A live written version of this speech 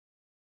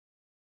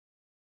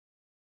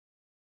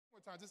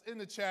more time, just in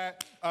the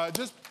chat,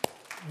 just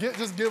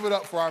give it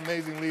up for our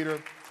amazing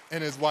leader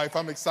and his wife.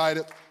 I'm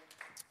excited.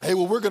 Hey,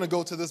 well, we're going to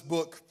go to this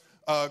book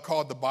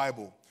called the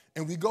Bible.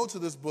 And we go to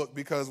this book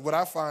because what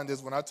I find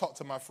is when I talk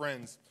to my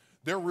friends,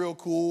 they're real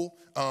cool,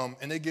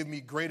 and they give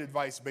me great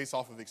advice based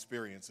off of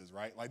experiences,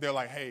 right? Like, they're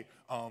like, hey,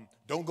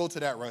 don't go to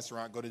that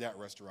restaurant, go to that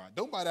restaurant.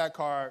 Don't buy that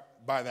car,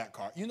 buy that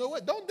car. You know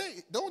what? Don't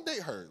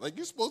date her. Like,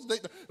 you're supposed to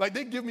date. Like,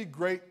 they give me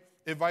great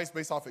advice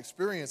based off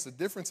experience. The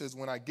difference is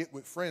when I get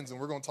with friends, and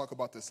we're going to talk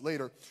about this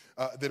later,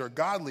 that are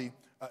godly,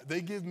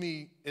 they give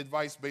me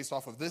advice based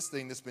off of this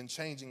thing that's been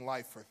changing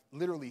life for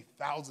literally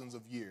thousands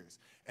of years.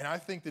 And I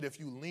think that if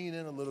you lean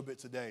in a little bit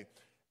today,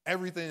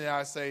 everything that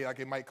I say, like,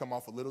 it might come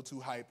off a little too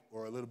hype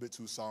or a little bit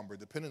too somber,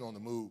 depending on the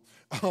mood.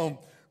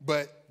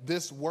 But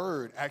this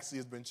word actually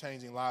has been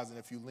changing lives, and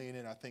if you lean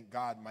in, I think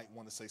God might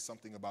want to say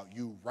something about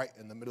you right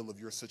in the middle of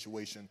your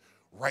situation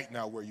right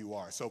now where you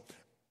are. So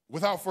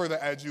without further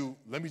ado,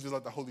 let me just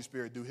let the Holy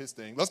Spirit do his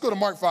thing. Let's go to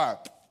Mark 5.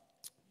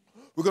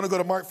 We're going to go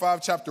to Mark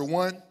 5, chapter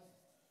 1.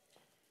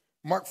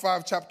 Mark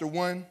 5, chapter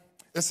 1.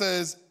 It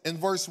says in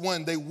verse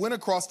 1, they went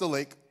across the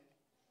lake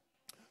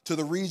to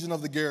the region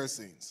of the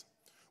Gerasenes.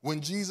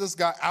 When Jesus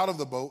got out of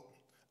the boat,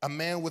 a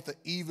man with an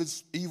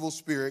evil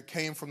spirit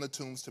came from the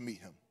tombs to meet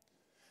him.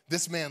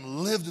 This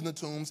man lived in the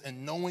tombs,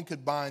 and no one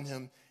could bind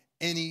him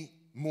any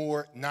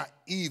more, not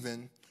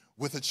even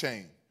with a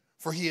chain.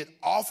 For he had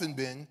often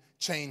been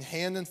chained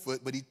hand and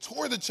foot, but he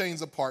tore the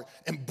chains apart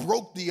and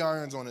broke the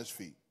irons on his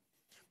feet.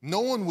 No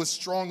one was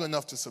strong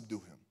enough to subdue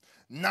him.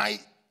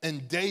 Night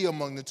and day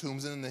among the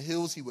tombs and in the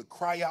hills, he would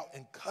cry out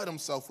and cut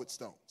himself with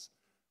stones.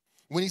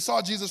 When he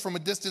saw Jesus from a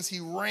distance, he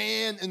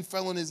ran and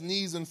fell on his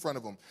knees in front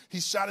of him.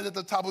 He shouted at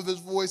the top of his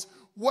voice,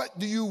 "What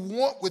do you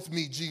want with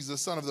me, Jesus,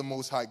 Son of the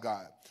Most High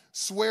God?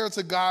 Swear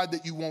to God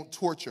that you won't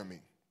torture me."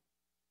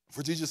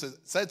 For Jesus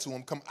said to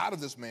him, "Come out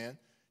of this man,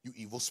 you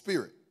evil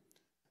spirit."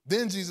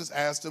 Then Jesus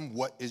asked him,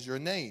 "What is your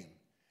name?"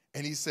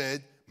 And he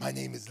said, "My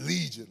name is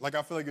Legion." Like,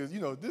 I feel like it's,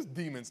 this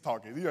demon's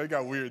talking. He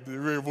got weird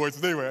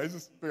voices. Anyway, I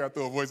just figured I'd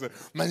throw a voice in.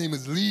 "My name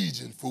is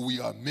Legion, for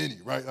we are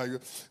many," right? Like,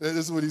 this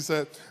is what he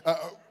said.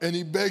 And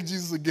he begged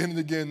Jesus again and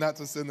again not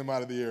to send them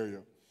out of the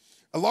area.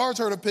 A large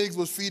herd of pigs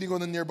was feeding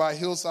on the nearby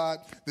hillside.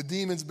 The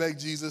demons begged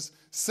Jesus,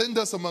 "Send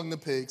us among the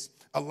pigs.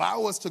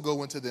 Allow us to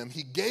go into them."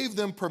 He gave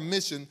them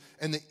permission,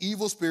 and the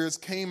evil spirits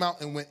came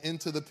out and went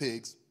into the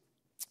pigs.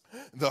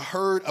 The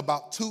herd,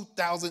 about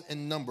 2,000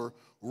 in number,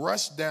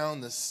 rushed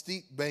down the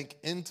steep bank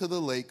into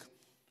the lake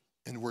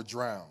and were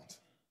drowned.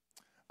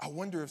 I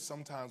wonder if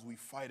sometimes we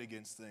fight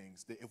against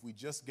things that if we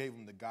just gave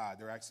them to God,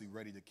 they're actually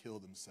ready to kill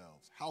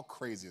themselves. How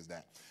crazy is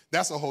that?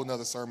 That's a whole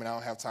nother sermon. I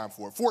don't have time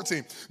for it.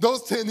 14,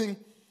 those tending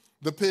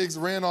the pigs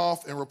ran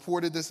off and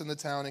reported this in the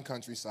town and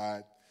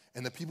countryside,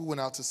 and the people went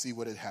out to see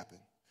what had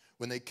happened.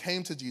 When they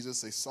came to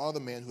Jesus, they saw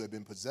the man who had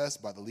been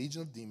possessed by the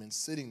legion of demons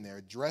sitting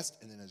there,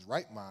 dressed and in his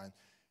right mind,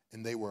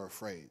 and they were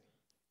afraid.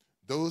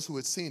 Those who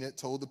had seen it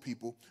told the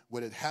people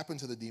what had happened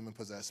to the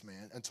demon-possessed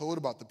man and told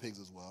about the pigs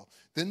as well.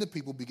 Then the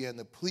people began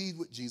to plead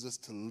with Jesus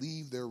to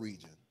leave their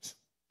region.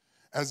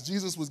 As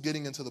Jesus was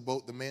getting into the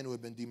boat, the man who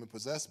had been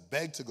demon-possessed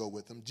begged to go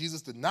with him.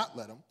 Jesus did not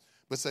let him,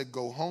 but said,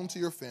 "Go home to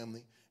your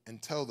family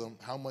and tell them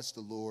how much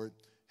the Lord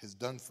has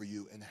done for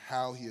you and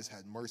how he has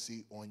had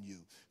mercy on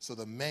you." So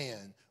the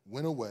man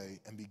went away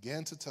and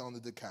began to tell in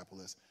the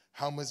Decapolis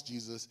how much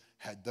Jesus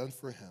had done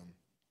for him,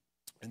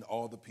 and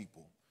all the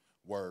people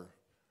were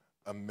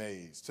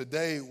amazed.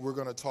 Today, we're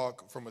going to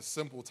talk from a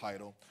simple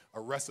title, A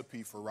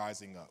Recipe for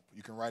Rising Up.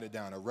 You can write it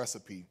down, A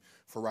Recipe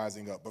for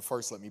Rising Up. But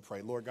first, let me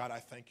pray. Lord God, I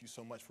thank you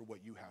so much for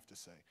what you have to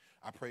say.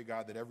 I pray,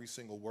 God, that every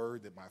single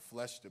word that my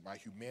flesh, that my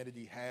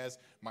humanity has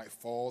might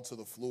fall to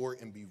the floor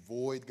and be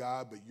void,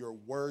 God, but your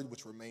word,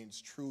 which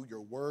remains true,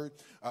 your word,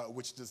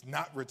 which does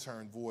not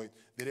return void,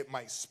 that it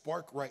might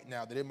spark right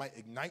now, that it might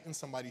ignite in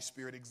somebody's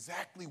spirit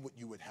exactly what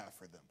you would have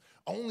for them.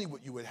 Only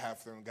what you would have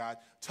for them, God.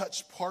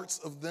 Touch parts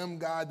of them,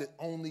 God, that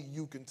only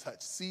you can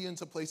touch. See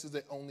into places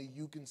that only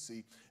you can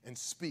see, and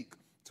speak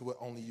to what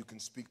only you can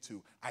speak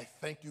to. I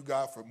thank you,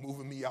 God, for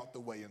moving me out the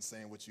way and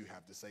saying what you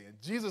have to say. In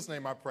Jesus'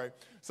 name I pray.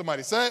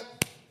 Somebody say it.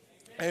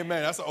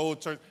 Amen. That's an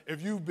old church.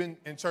 If you've been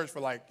in church for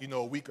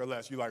a week or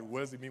less, you're like, what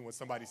does it mean when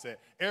somebody said?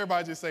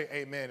 Everybody just say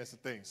amen. It's a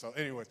thing. So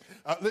anyways,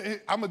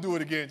 I'm going to do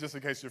it again just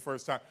in case it's your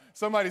first time.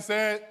 Somebody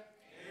said,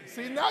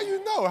 see, now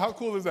you know. How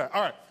cool is that?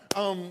 All right.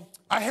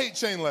 I hate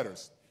chain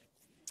letters.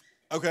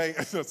 Okay.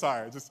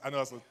 Sorry. I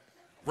know it's a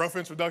rough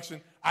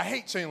introduction. I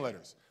hate chain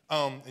letters.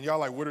 And y'all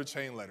like, what are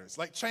chain letters?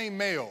 Like chain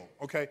mail,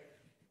 okay?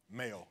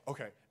 Mail,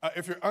 okay.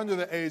 If you're under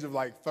the age of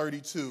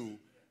 32,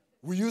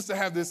 we used to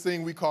have this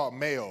thing we call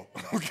mail,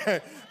 okay?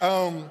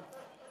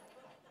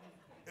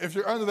 If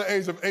you're under the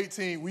age of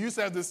 18, we used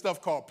to have this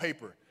stuff called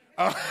paper.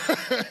 And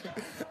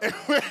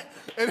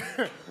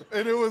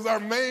it was our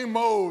main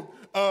mode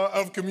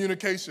of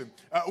communication.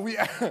 We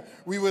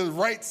would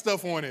write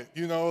stuff on it,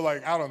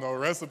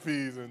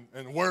 recipes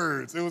and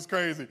words. It was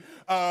crazy.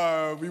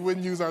 We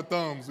wouldn't use our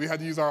thumbs. We had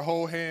to use our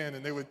whole hand,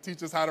 and they would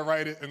teach us how to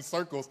write it in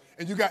circles,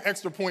 and you got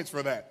extra points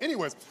for that.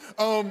 Anyways,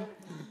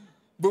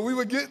 But we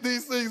would get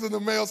these things in the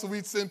mail, so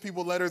we'd send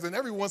people letters, and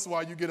every once in a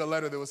while you get a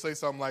letter that would say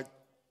something like,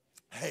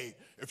 hey,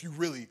 if you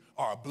really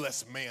are a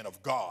blessed man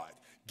of God,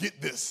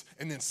 get this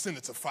and then send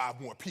it to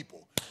 5 more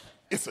people.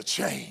 It's a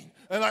chain.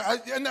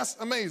 And that's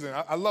amazing.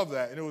 I love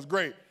that, and it was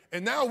great.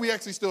 And now we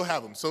actually still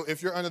have them. So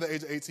if you're under the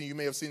age of 18, you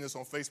may have seen this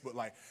on Facebook,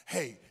 like,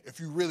 hey, if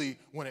you really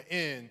want to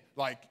end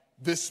like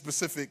this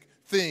specific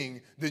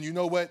thing, then you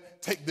know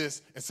what? Take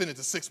this and send it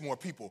to 6 more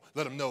people.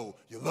 Let them know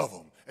you love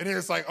them. And then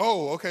it's like,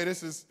 oh, okay,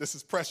 this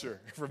is pressure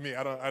for me.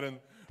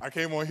 I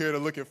came on here to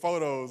look at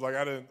photos. Like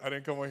I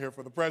didn't come on here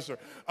for the pressure.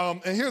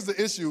 And here's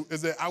the issue: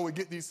 is that I would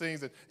get these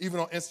things, and even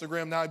on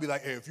Instagram now, I'd be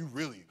like, hey, if you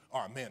really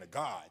are a man of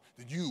God,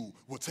 then you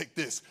will take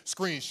this,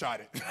 screenshot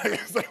it.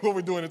 It's like what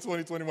we're doing in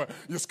 2021.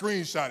 You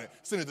screenshot it,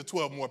 send it to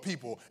 12 more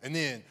people, and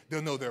then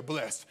they'll know they're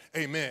blessed.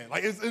 Amen.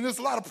 Like it's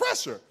a lot of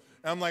pressure.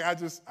 And I'm like,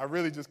 I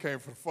really just came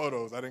for the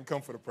photos. I didn't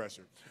come for the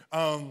pressure.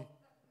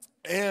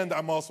 And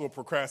I'm also a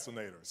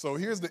procrastinator. So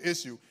here's the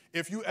issue.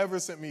 If you ever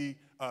sent me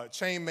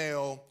chain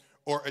mail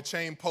or a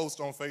chain post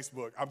on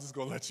Facebook, I'm just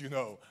going to let you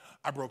know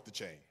I broke the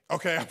chain.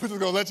 Okay, I'm just going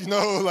to let you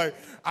know, like,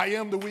 I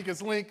am the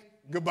weakest link.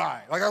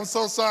 Goodbye. Like, I'm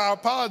so sorry. I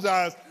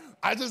apologize.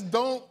 I just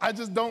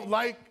don't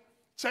like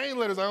chain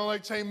letters. I don't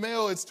like chain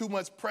mail. It's too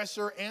much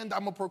pressure, and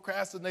I'm a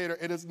procrastinator,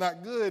 and it's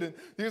not good. And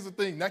here's the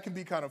thing. That can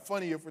be kind of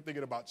funny if we're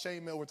thinking about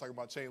chain mail. We're talking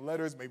about chain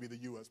letters, maybe the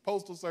U.S.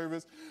 Postal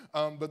Service.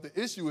 But the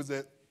issue is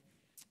that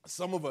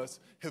some of us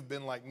have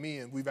been like me,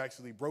 and we've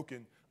actually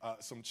broken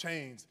some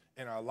chains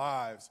in our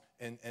lives.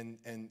 And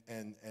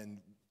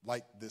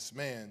like this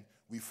man,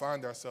 we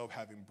find ourselves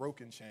having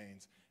broken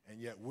chains, and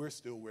yet we're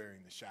still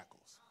wearing the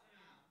shackles.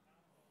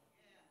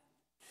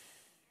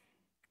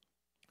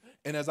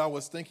 And as I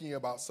was thinking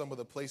about some of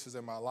the places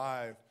in my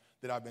life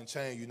that I've been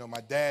chained, you know,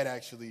 my dad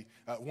actually,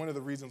 one of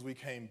the reasons we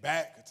came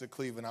back to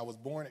Cleveland, I was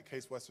born at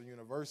Case Western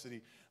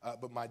University,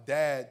 but my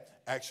dad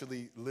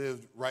actually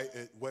lived right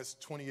at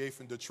West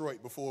 28th in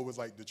Detroit before it was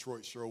like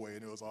Detroit Shoreway,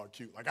 and it was all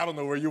cute. Like, I don't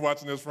know where you're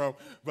watching this from,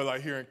 but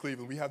like here in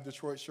Cleveland, we have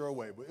Detroit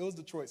Shoreway, but it was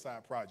Detroit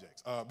Side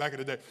Projects back in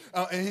the day.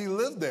 And he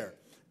lived there,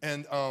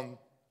 and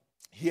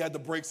he had to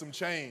break some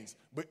chains.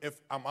 But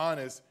if I'm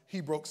honest,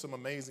 he broke some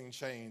amazing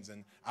chains,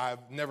 and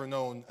I've never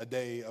known a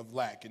day of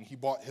lack. And he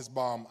bought his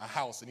mom a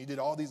house, and he did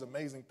all these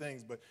amazing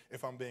things. But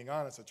if I'm being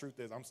honest, the truth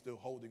is I'm still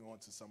holding on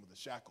to some of the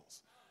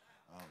shackles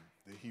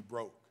that he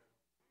broke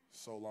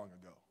so long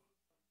ago.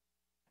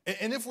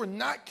 And if we're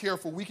not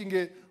careful, we can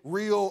get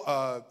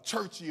real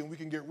churchy, and we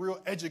can get real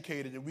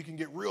educated, and we can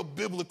get real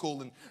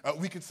biblical, and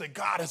we can say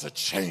God is a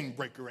chain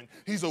breaker and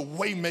he's a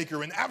way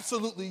maker, and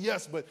absolutely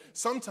yes, but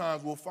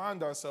sometimes we'll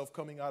find ourselves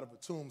coming out of a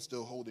tomb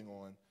still holding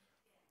on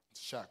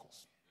to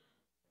shackles.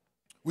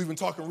 We've been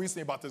talking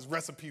recently about this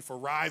recipe for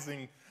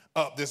rising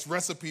up, this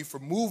recipe for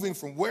moving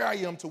from where I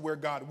am to where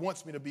God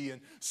wants me to be.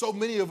 And so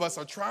many of us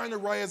are trying to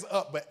rise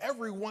up, but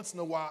every once in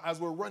a while, as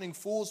we're running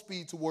full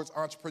speed towards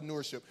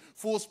entrepreneurship,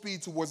 full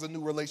speed towards a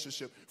new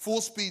relationship,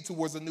 full speed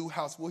towards a new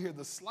house, we'll hear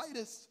the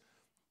slightest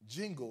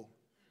jingle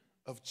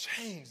of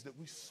change that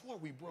we swore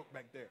we broke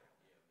back there.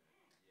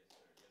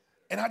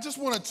 And I just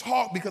want to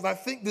talk because I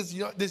think this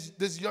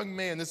young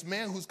man, this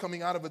man who's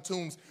coming out of a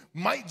tomb,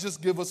 might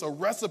just give us a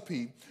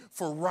recipe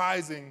for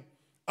rising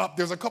up.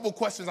 There's a couple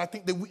questions I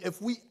think that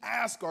if we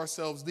ask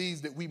ourselves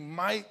these, that we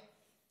might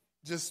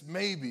just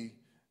maybe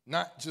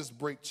not just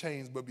break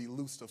chains, but be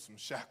loosed of some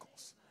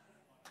shackles.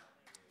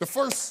 The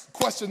first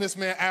question this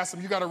man asked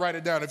him, you got to write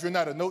it down. If you're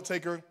not a note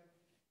taker,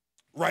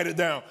 write it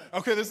down.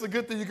 Okay, this is a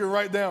good thing you can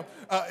write down.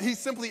 He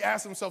simply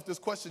asked himself this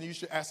question. You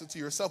should ask it to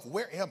yourself.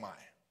 Where am I?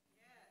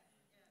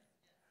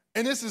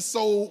 And this is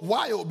so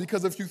wild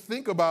because if you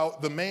think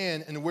about the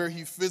man and where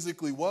he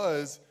physically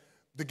was,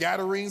 the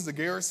Gadarenes, the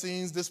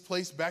Gerasenes, this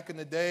place back in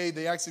the day,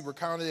 they actually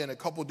recounted it in a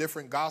couple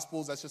different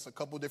gospels. That's just a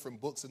couple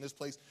different books in this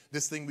place,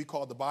 this thing we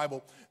call the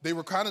Bible. They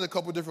recounted a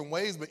couple different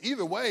ways, but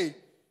either way,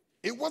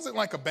 it wasn't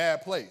like a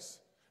bad place.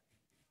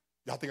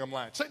 Y'all think I'm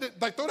lying? Check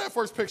that, like, throw that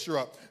first picture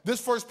up.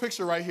 This first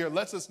picture right here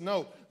lets us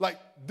know, like,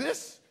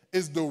 this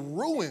is the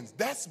ruins.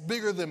 That's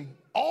bigger than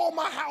all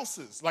my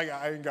houses. Like,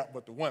 I ain't got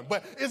but the one,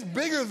 but it's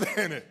bigger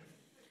than it.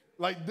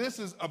 Like, this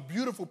is a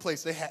beautiful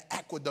place. They had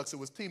aqueducts. It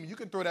was teeming. You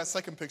can throw that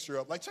second picture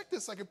up. Like, check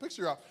this second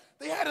picture out.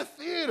 They had a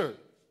theater.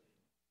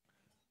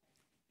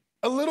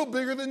 A little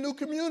bigger than New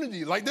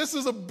Community. Like, this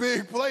is a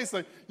big place.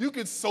 Like, you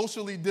could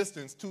socially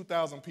distance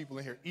 2,000 people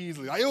in here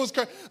easily. Like, it was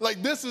crazy.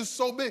 Like, this is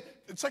so big.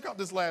 Check out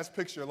this last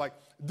picture. Like,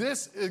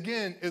 this,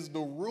 again, is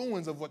the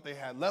ruins of what they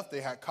had left. They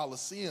had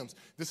coliseums.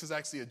 This is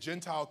actually a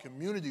Gentile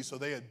community, so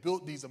they had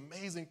built these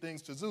amazing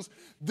things to Zeus.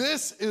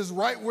 This is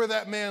right where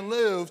that man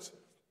lived,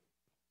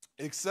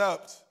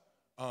 except,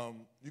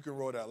 you can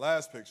roll that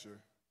last picture,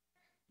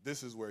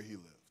 this is where he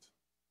lived.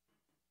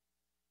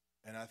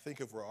 And I think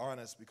if we're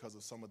honest, because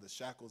of some of the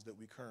shackles that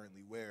we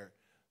currently wear,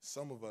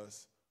 some of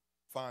us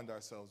find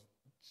ourselves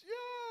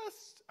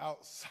just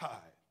outside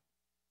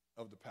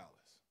of the palace.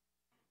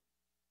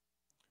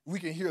 We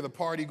can hear the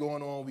party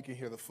going on. We can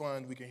hear the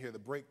fun. We can hear the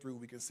breakthrough.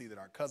 We can see that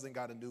our cousin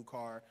got a new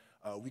car.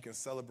 We can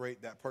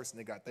celebrate that person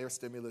that got their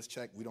stimulus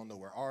check. We don't know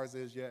where ours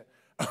is yet.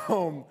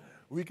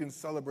 we can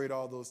celebrate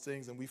all those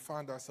things, and we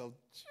find ourselves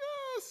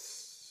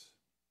just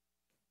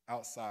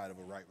outside of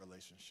a right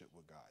relationship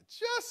with God,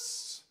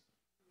 just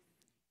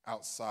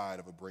outside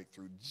of a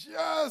breakthrough,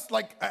 just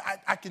like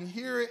I can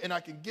hear it and I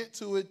can get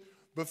to it,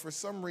 but for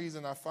some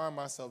reason I find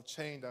myself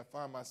chained, I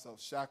find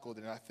myself shackled,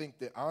 and I think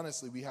that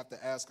honestly we have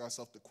to ask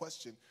ourselves the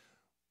question,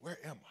 where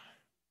am I?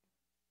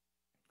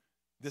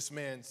 This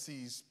man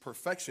sees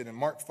perfection. In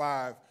Mark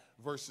 5,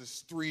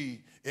 verses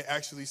 3, it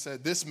actually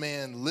said this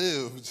man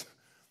lived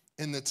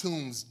in the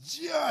tombs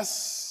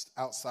just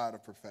outside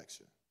of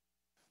perfection.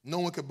 No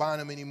one could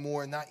bind him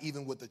anymore, not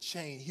even with a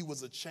chain. He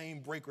was a chain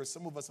breaker.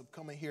 Some of us have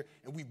come in here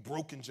and we've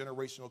broken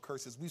generational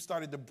curses. We've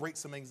started to break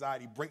some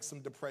anxiety, break some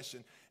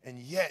depression, and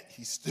yet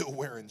he's still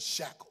wearing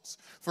shackles.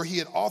 For he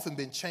had often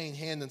been chained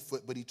hand and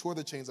foot, but he tore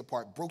the chains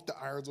apart, broke the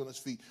irons on his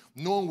feet.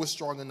 No one was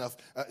strong enough.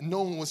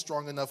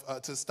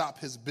 To stop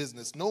his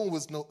business. No one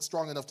was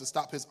strong enough to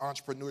stop his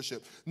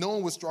entrepreneurship. No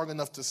one was strong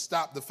enough to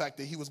stop the fact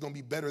that he was going to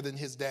be better than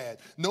his dad.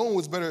 No one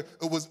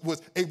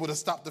was able to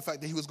stop the fact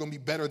that he was going to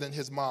be better than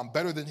his mom,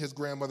 better than his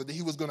grandmother, that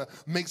he was going to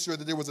make sure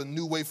that there was a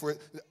new way for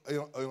it.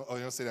 You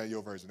don't say that in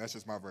your version. That's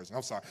just my version.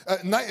 I'm sorry.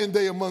 Night and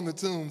day among the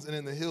tombs and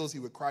in the hills, he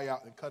would cry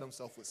out and cut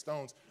himself with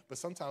stones. But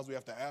sometimes we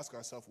have to ask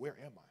ourselves, where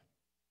am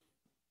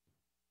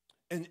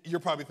I? And you're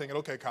probably thinking,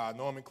 okay, Kyle,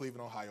 no, I'm in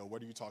Cleveland, Ohio.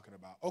 What are you talking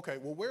about? Okay,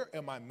 well, where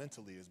am I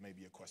mentally is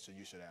maybe a question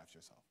you should ask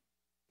yourself.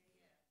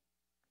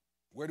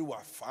 Where do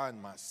I find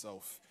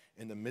myself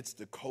in the midst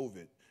of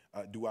COVID?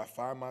 Do I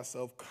find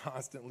myself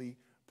constantly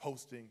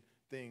posting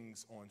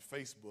things on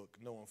Facebook,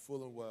 knowing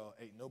full and well,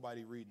 ain't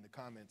nobody reading the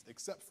comments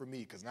except for me,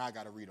 because now I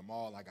got to read them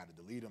all. I got to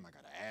delete them. I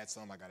got to add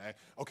some.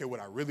 Okay,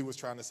 what I really was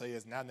trying to say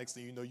is now next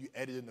thing you know, you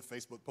edited the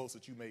Facebook post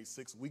that you made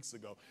 6 weeks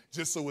ago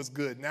just so it's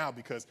good now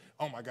because,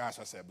 oh my gosh,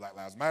 I said Black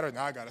Lives Matter.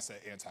 Now I got to say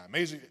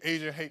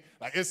anti-Asian hate.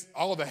 Like it's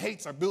all of the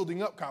hates are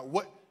building up.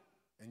 What?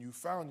 And you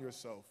found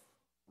yourself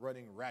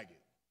running ragged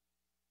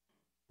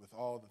with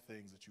all the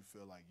things that you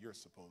feel like you're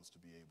supposed to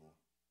be able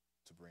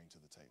to bring to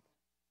the table.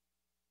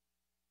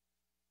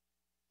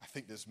 I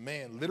think this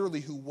man,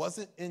 literally, who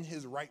wasn't in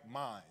his right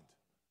mind,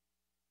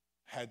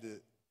 had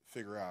to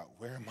figure out,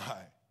 where am I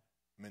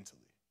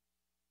mentally?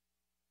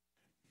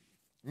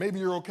 Maybe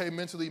you're okay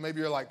mentally.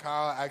 Maybe you're like,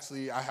 Kyle,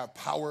 actually, I have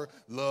power,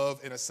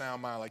 love, and a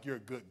sound mind. Like, you're a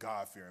good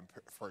God-fearing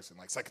person.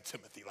 Like 2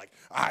 Timothy, like,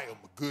 I am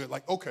good.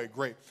 Like, okay,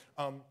 great.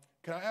 Can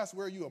I ask,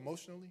 where are you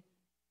emotionally?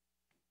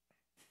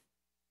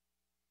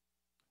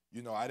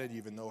 You know, I didn't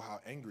even know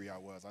how angry I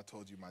was. I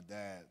told you my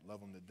dad,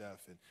 love him to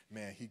death, and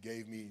man, he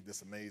gave me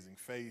this amazing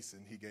face,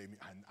 and he gave me,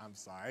 I'm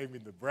sorry, I didn't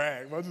mean to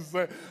brag, but I'm just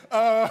saying,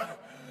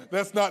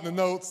 that's not in the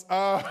notes,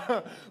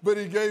 but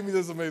he gave me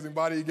this amazing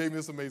body, he gave me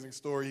this amazing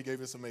story, he gave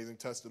me this amazing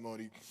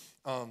testimony,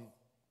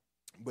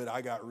 but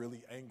I got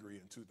really angry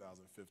in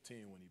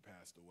 2015 when he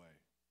passed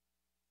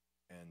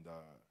away, and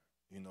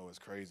you know, what's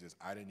crazy is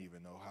I didn't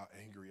even know how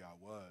angry I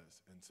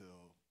was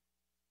until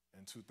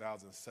in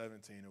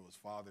 2017, it was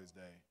Father's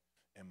Day.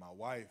 And my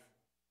wife,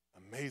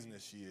 amazing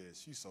as she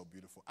is, she's so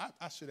beautiful.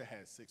 I should have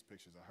had 6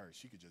 pictures of her.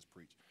 She could just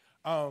preach.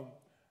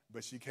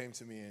 But she came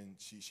to me and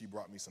she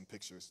brought me some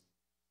pictures.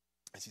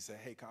 And she said,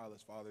 hey, Kyle,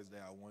 it's Father's Day.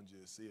 I wanted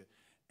you to see it.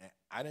 And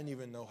I didn't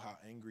even know how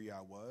angry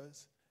I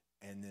was.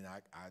 And then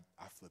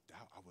I flipped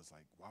out. I was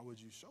like, why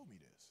would you show me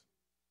this?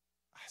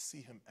 I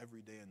see him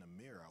every day in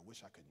the mirror. I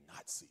wish I could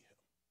not see him.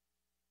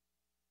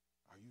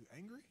 Are you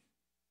angry?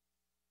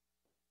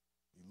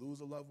 You lose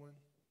a loved one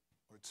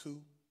or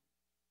 2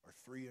 or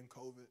 3 in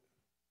COVID,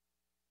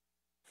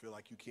 feel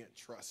like you can't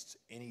trust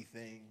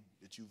anything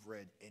that you've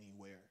read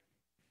anywhere,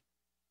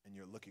 and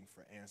you're looking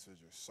for answers,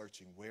 you're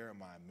searching, where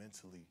am I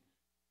mentally,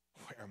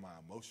 where am I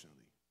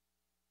emotionally?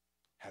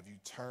 Have you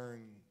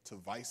turned to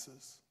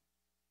vices?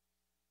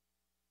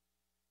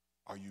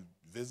 Are you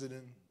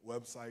visiting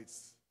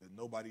websites that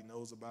nobody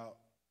knows about,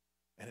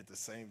 and at the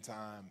same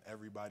time,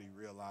 everybody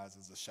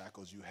realizes the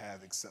shackles you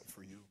have except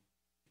for you?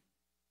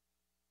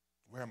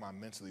 Where am I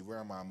mentally? Where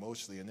am I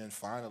emotionally? And then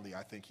finally,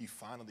 I think he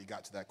finally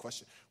got to that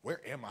question.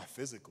 Where am I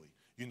physically?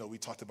 You know, we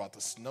talked about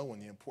the snow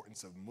and the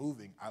importance of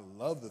moving. I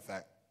love the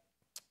fact,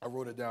 I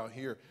wrote it down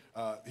here.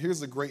 Here's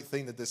the great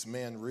thing that this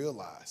man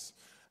realized.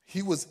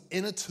 He was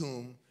in a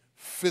tomb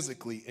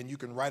physically, and you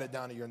can write it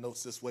down in your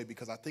notes this way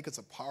because I think it's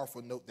a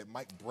powerful note that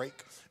might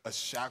break a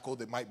shackle,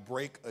 that might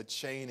break a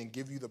chain and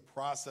give you the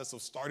process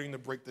of starting to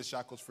break the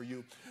shackles for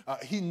you.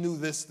 He knew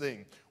this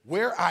thing.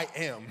 Where I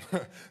am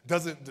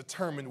doesn't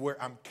determine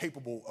where I'm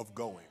capable of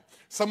going.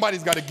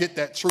 Somebody's got to get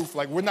that truth.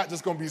 Like, we're not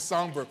just going to be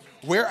somber.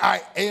 Where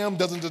I am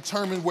doesn't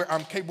determine where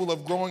I'm capable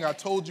of growing. I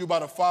told you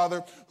about a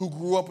father who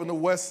grew up in the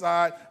west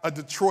side of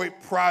Detroit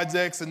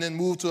projects and then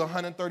moved to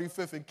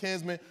 135th and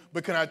Kinsman.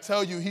 But can I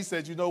tell you, he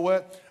said, you know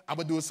what? I'm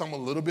going to do something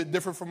a little bit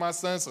different for my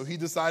son. So he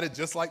decided,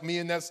 just like me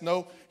in that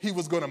snow, he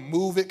was going to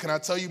move it. Can I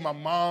tell you, my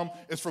mom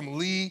is from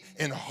Lee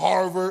and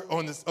Harvard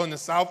on the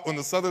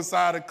southern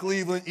side of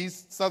Cleveland,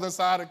 southern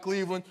side of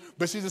Cleveland.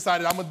 But she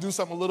decided, I'm going to do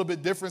something a little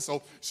bit different.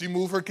 So she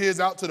moved her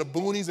kids out to the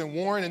boonies in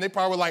Warren, and they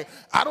probably were like,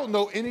 I don't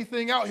know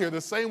anything out here.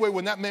 The same way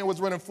when that man was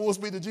running full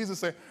speed to Jesus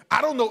saying,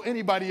 I don't know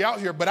anybody out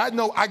here, but I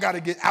know I got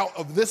to get out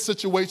of this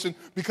situation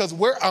because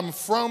where I'm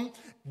from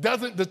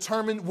doesn't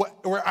determine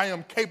where I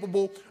am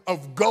capable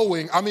of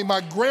going. I mean,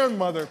 my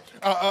grandmother,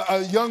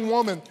 a young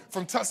woman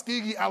from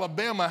Tuskegee,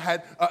 Alabama,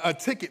 had a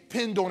ticket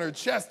pinned on her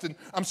chest, and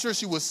I'm sure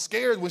she was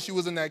scared when she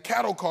was in that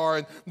cattle car,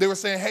 and they were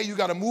saying, hey, you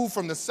got to move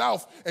from the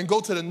south and go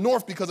to the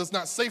north because it's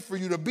not safe for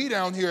you to be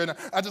down here. And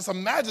I just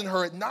imagine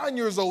her at 9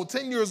 years old,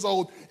 10 years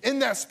old, in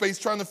that space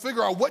trying to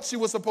figure out what she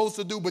was supposed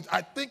to do. But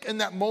I think in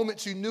that moment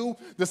she knew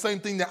the same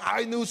thing that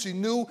I knew. She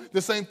knew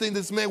the same thing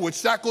this man with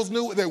shackles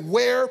knew, that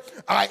where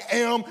I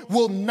am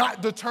will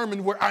not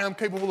determine where I am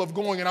capable of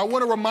going. And I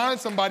want to remind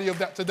somebody of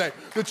that today,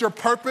 that your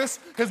purpose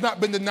has not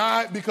been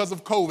denied because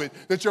of COVID,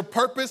 that your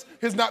purpose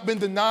has not been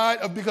denied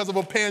because of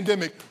a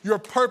pandemic. Your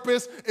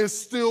purpose is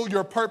still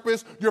your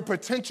purpose. Your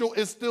potential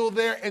is still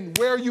there, and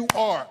where you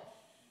are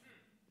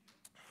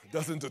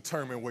doesn't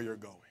determine where you're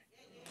going.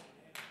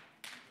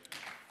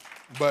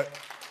 But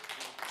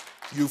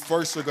you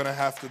first are going to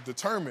have to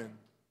determine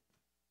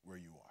where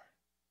you are.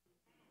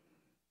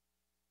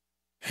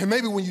 And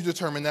maybe when you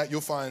determine that, you'll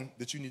find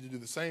that you need to do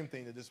the same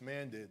thing that this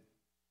man did.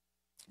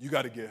 You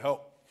got to get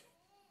help.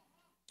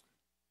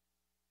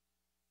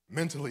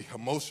 Mentally,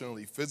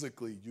 emotionally,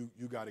 physically, you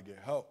got to get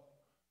help.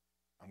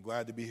 I'm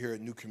glad to be here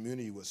at New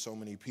Community with so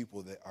many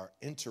people that are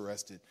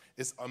interested.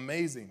 It's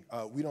amazing.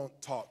 We don't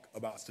talk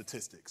about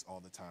statistics all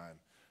the time.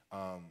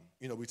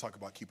 We talk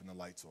about keeping the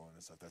lights on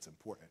and stuff. That's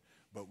important.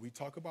 But we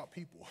talk about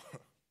people.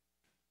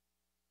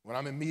 When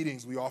I'm in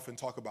meetings, we often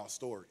talk about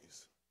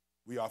stories.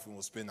 We often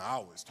will spend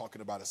hours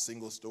talking about a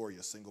single story,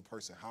 a single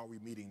person. How are we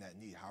meeting that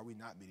need? How are we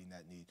not meeting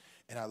that need?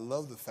 And I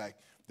love the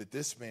fact that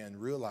this man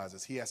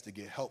realizes he has to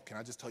get help. Can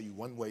I just tell you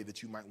one way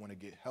that you might want to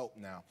get help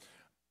now?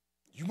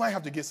 You might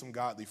have to get some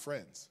godly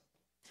friends.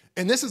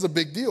 And this is a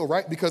big deal,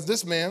 right? Because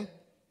this man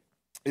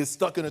is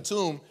stuck in a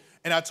tomb.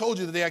 And I told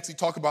you that they actually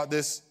talk about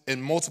this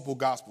in multiple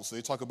gospels. So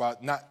they talk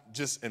about not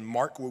just in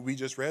Mark, what we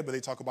just read, but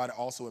they talk about it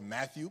also in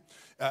Matthew.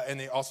 And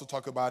they also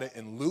talk about it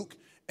in Luke.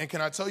 And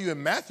can I tell you,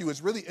 in Matthew,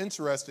 it's really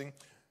interesting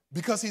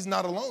because he's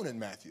not alone in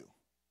Matthew.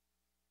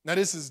 Now,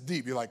 this is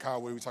deep. You're like, Kyle,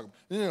 what are we talking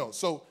about? No.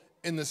 So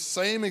in the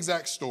same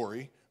exact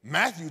story,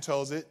 Matthew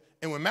tells it.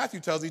 And when Matthew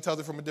tells it, he tells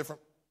it from a different.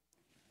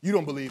 You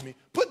don't believe me?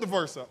 Put the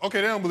verse up.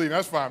 Okay, they don't believe me.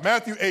 That's fine.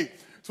 Matthew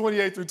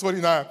 8:28 through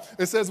 29.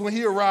 It says, when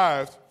he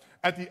arrived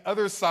at the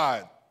other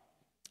side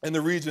in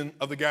the region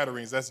of the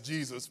Gadarenes, that's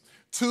Jesus,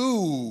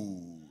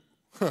 two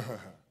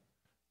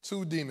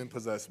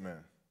demon-possessed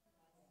men.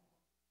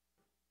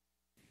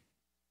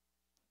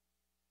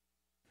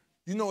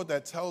 You know what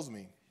that tells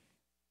me?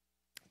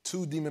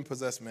 Two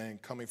demon-possessed men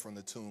coming from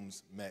the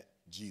tombs met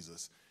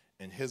Jesus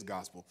in his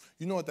gospel.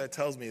 You know what that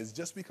tells me is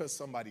just because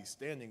somebody's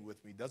standing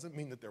with me doesn't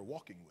mean that they're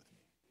walking with me.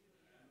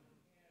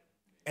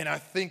 And I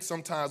think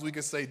sometimes we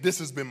can say, this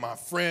has been my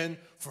friend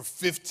for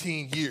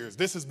 15 years.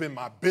 This has been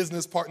my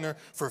business partner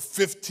for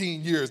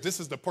 15 years. This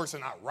is the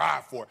person I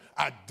ride for,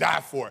 I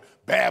die for,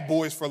 bad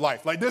boys for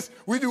life. Like this,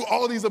 we do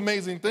all these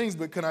amazing things,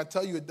 but can I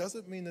tell you, it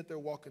doesn't mean that they're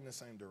walking the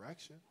same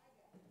direction.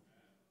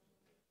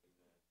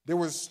 There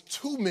was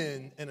two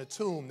men in a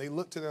tomb. They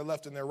looked to their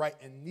left and their right,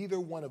 and neither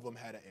one of them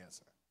had an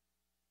answer.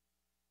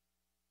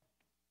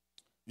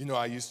 You know,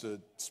 I used to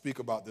speak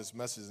about this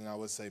message, and I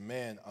would say,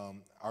 man,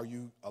 are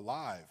you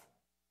alive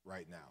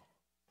right now?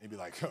 And you'd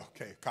be like,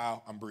 okay,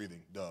 Kyle, I'm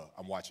breathing. Duh,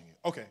 I'm watching it.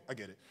 Okay, I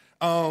get it.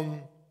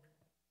 Are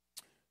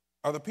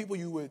the people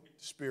you with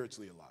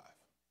spiritually alive?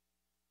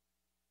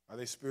 Are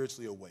they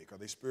spiritually awake? Are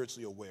they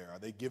spiritually aware? Are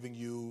they giving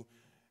you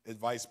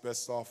advice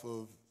based off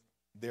of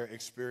their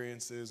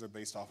experiences or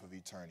based off of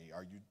eternity?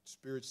 Are you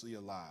spiritually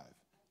alive?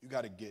 You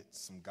got to get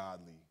some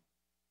godly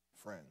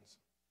friends.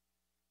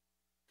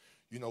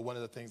 You know, one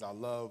of the things I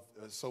love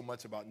so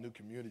much about New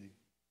Community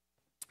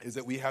is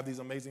that we have these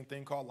amazing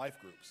thing called life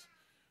groups.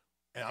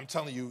 And I'm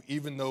telling you,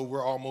 even though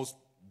we're almost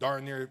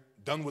darn near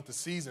done with the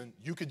season,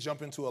 you could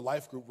jump into a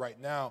life group right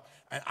now.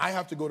 And I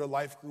have to go to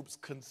life groups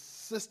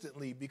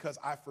consistently because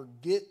I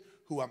forget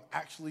who I'm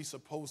actually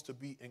supposed to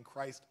be in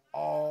Christ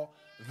all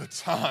the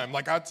time.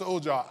 Like I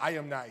told y'all, I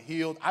am not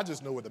healed. I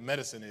just know what the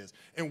medicine is.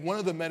 And one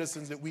of the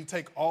medicines that we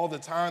take all the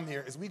time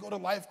here is we go to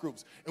life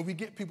groups and we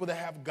get people that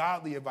have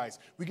godly advice.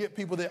 We get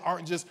people that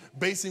aren't just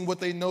basing what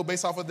they know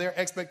based off of their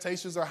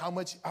expectations or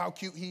how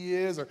cute he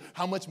is or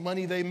how much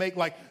money they make.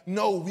 Like,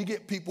 no, we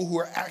get people who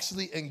are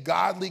actually in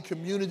godly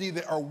community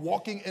that are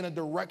walking in a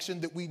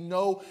direction that we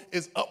know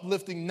is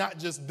uplifting not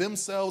just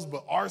themselves,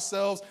 but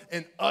ourselves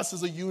and us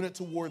as a unit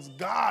towards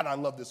God. I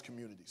love this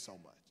community so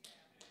much.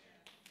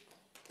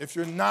 If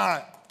you're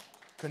not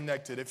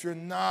connected, if you're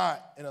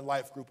not in a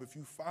life group, if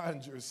you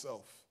find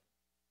yourself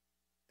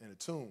in a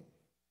tomb,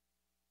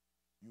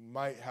 you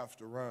might have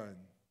to run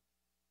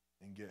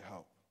and get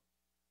help.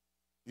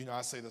 You know,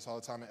 I say this all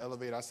the time in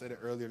Elevate. I said it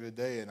earlier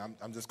today, and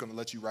I'm just going to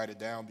let you write it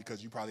down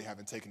because you probably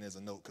haven't taken it as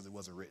a note because it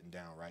wasn't written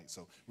down, right?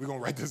 So we're going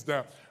to write this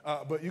down.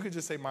 But you could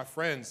just say, my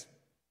friends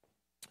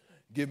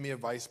give me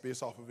advice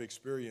based off of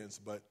experience,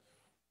 but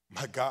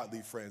My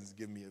godly friends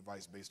give me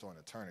advice based on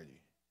eternity.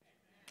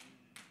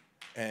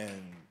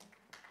 And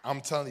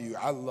I'm telling you,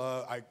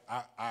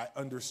 I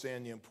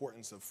understand the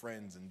importance of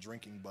friends and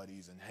drinking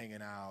buddies and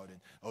hanging out and,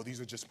 oh, these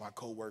are just my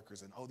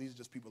coworkers and, oh, these are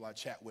just people I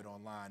chat with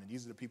online and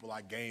these are the people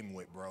I game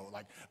with, bro.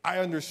 Like, I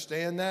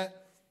understand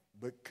that,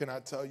 but can I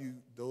tell you,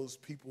 those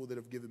people that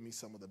have given me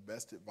some of the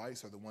best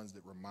advice are the ones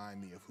that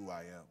remind me of who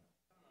I am.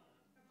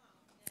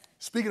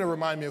 Speaking of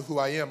remind me of who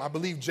I am, I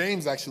believe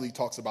James actually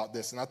talks about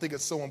this, and I think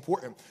it's so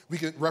important. We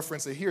can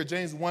reference it here.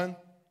 James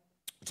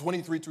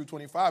 1:23 through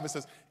 25, it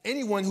says,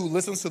 anyone who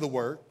listens to the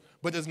word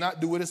but does not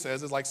do what it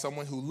says is like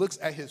someone who looks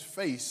at his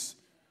face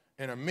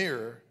in a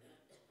mirror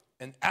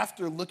and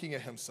after looking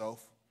at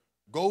himself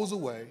goes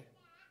away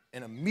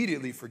and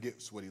immediately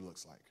forgets what he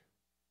looks like.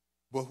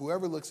 But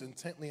whoever looks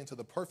intently into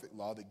the perfect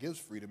law that gives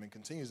freedom and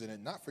continues in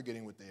it, not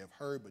forgetting what they have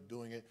heard but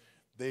doing it,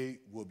 they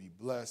will be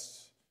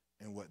blessed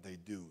in what they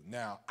do.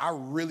 Now, I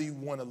really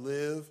want to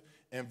live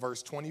in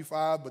verse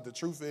 25, but the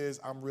truth is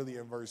I'm really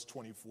in verse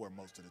 24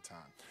 most of the time.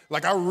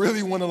 Like, I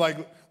really want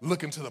to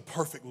look into the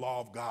perfect law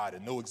of God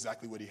and know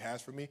exactly what he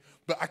has for me.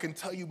 But I can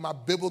tell you, my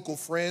biblical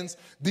friends,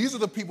 these are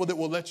the people that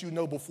will let you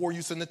know before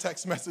you send a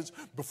text message,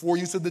 before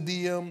you send the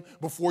DM,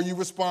 before you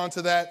respond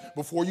to that,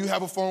 before you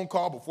have a phone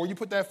call, before you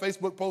put that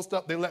Facebook post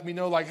up. They let me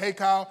know, like, hey,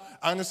 Kyle,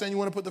 I understand you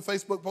want to put the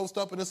Facebook post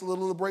up and it's a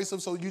little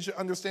abrasive, so you should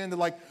understand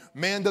that,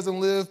 man doesn't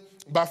live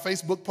by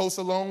Facebook posts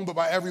alone, but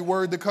by every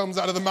word that comes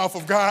out of the mouth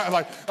of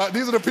God.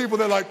 These are the people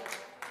that,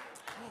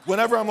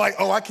 whenever I'm like,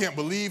 oh, I can't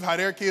believe how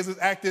their kids is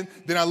acting,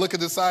 then I look at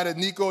the side at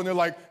Nico and they're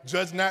like,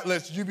 judge not,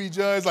 lest you be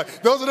judged.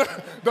 Those are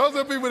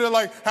the people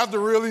that have to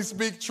really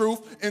speak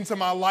truth into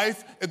my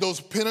life at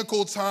those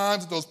pinnacle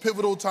times, those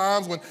pivotal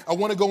times when I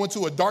want to go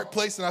into a dark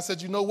place. And I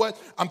said, you know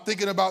what? I'm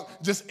thinking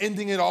about just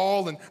ending it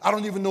all, and I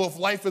don't even know if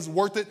life is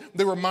worth it.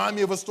 They remind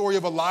me of a story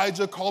of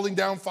Elijah calling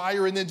down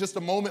fire and then just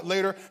a moment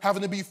later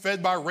having to be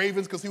fed by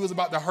ravens because he was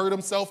about to hurt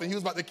himself and he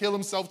was about to kill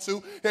himself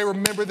too. They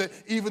remember that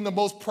even the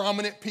most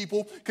prominent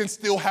people can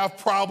still have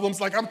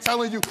problems. I'm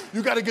telling you,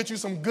 you got to get you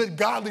some good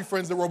godly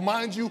friends that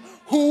remind you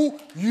who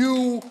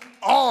you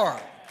are.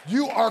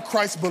 You are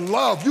Christ's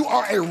beloved. You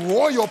are a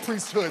royal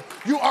priesthood.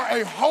 You are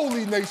a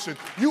holy nation.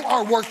 You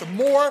are worth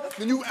more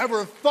than you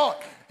ever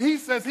thought. He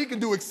says he can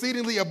do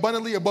exceedingly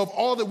abundantly above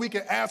all that we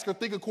can ask or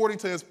think according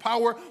to his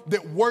power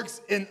that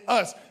works in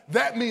us.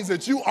 That means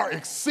that you are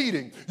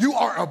exceeding. You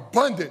are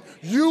abundant.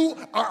 You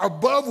are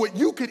above what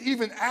you could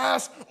even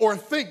ask or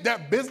think.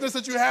 That business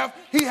that you have,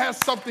 he has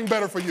something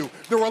better for you.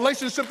 The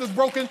relationship that's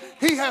broken,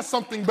 he has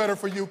something better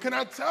for you. Can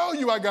I tell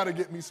you, I got to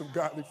get me some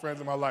godly friends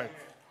in my life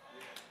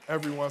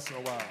every once in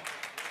a while.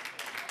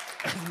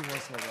 Every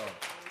once in a while.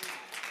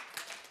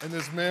 And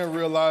this man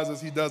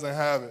realizes he doesn't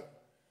have it.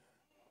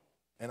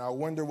 And I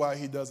wonder why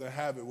he doesn't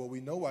have it. Well, we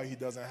know why he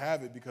doesn't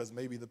have it, because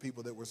maybe the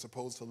people that were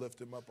supposed to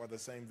lift him up are the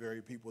same very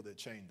people that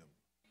chained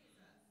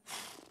him.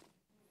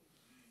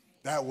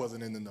 That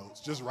wasn't in the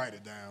notes. Just write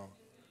it down.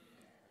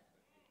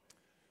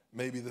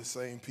 Maybe the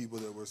same people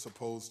that were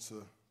supposed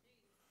to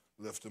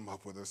lift him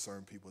up were the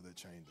certain people that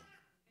chained him.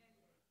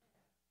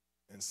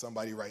 And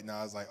somebody right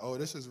now is like, oh,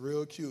 this is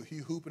real cute. He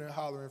hooping and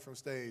hollering from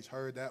stage.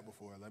 Heard that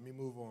before. Let me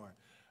move on.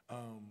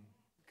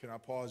 Can I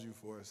pause you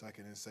for a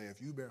second and say,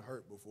 if you've been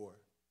hurt before,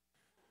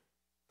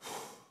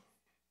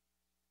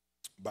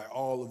 by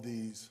all of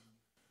these,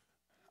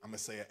 I'm going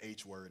to say an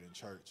H word in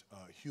church,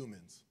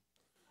 humans.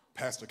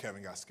 Pastor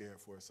Kevin got scared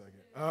for a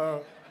second.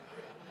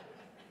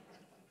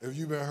 If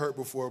you've been hurt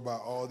before by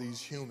all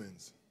these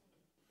humans,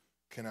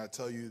 can I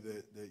tell you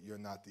that you're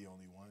not the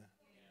only one?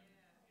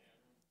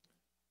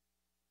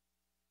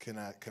 Can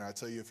I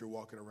tell you, if you're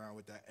walking around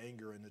with that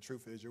anger, and the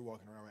truth is you're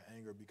walking around with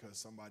anger because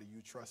somebody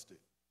you trusted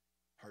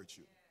hurt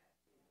you.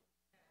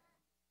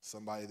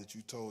 Somebody that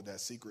you told that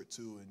secret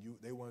to, and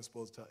they weren't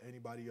supposed to tell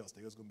anybody else.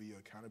 They was going to be your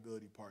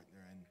accountability partner,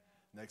 and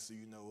next thing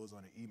you know, it was on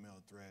an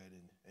email thread,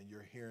 and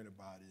you're hearing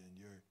about it, and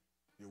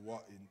you're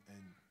walking,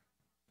 and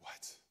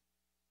what?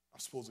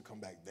 I'm supposed to come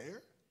back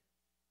there?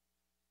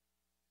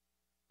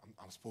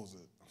 I'm supposed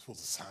to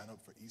sign up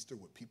for Easter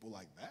with people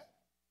like that?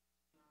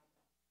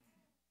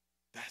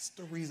 That's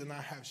the reason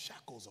I have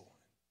shackles on.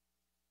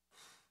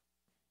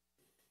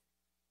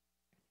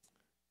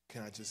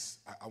 Can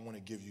I want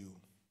to give you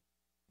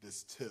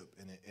this tip,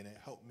 and it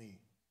helped me,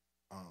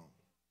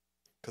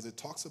 because it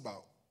talks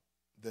about,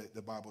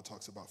 the Bible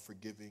talks about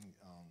forgiving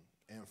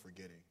and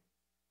forgetting.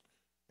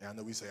 And I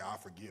know we say, I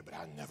forgive, but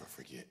I never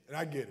forget. And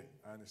I get it.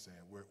 I understand.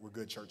 We're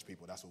good church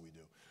people. That's what we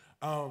do.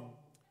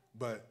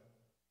 But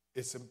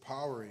it's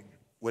empowering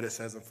what it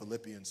says in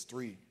Philippians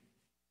 3,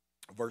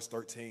 verse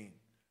 13.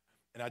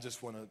 And I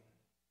just want to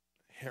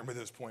hammer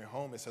this point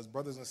home. It says,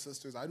 brothers and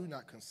sisters, I do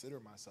not consider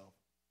myself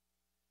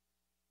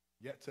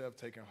yet to have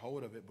taken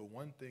hold of it, but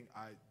one thing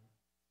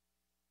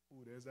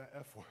there's that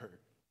F word.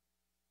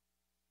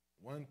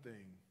 One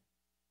thing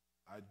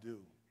I do.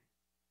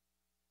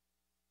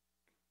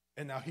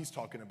 And now he's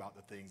talking about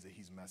the things that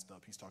he's messed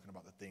up. He's talking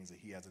about the things that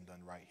he hasn't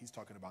done right. He's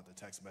talking about the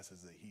text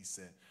messages that he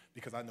sent.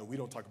 Because I know we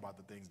don't talk about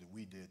the things that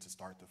we did to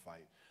start the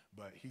fight,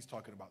 but he's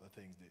talking about the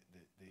things that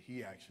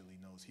he actually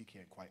knows he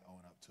can't quite own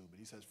up to. But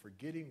he says,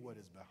 forgetting what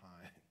is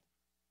behind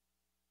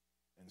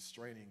and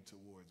straining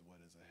towards what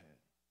is ahead,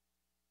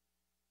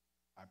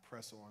 I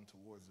press on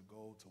towards the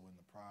goal to win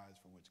the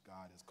prize for which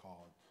God has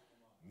called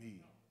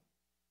me.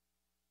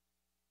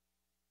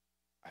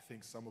 I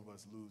think some of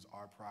us lose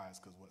our prize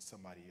because what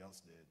somebody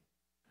else did.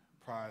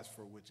 Prize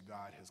for which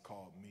God has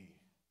called me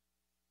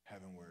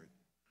heavenward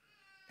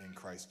in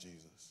Christ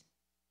Jesus.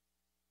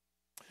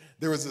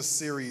 There was a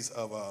series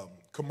of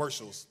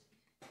commercials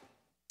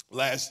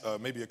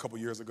maybe a couple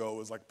years ago. It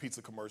was like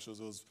pizza commercials.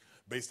 It was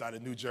based out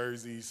of New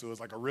Jersey, so it was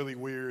like a really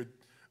weird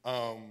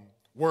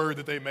word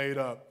that they made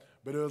up.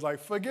 But it was like,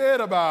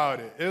 forget about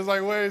it. It was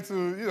like way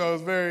too, it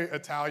was very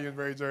Italian,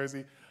 very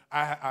Jersey.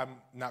 I'm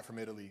not from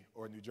Italy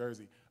or New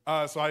Jersey,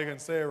 so I can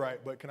say it right.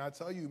 But can I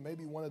tell you,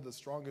 maybe one of the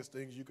strongest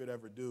things you could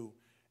ever do,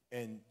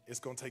 and it's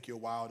going to take you a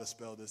while to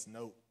spell this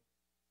note,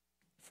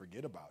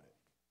 forget about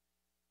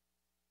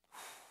it.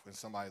 When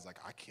somebody's like,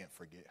 I can't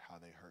forget how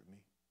they hurt me.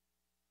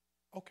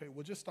 Okay,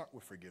 well, just start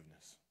with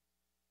forgiveness.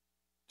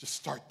 Just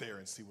start there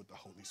and see what the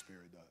Holy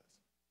Spirit does.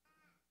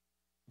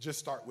 Just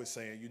start with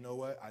saying, you know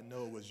what? I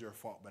know it was your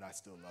fault, but I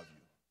still love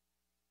you.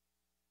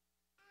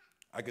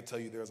 I could tell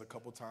you there's a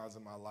couple times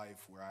in my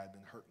life where I had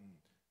been hurting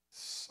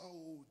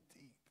so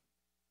deep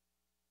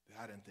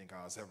that I didn't think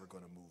I was ever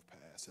going to move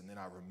past. And then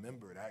I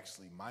remembered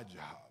actually my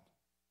job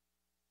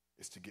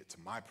is to get to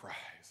my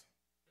prize.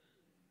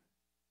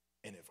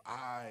 And if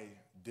I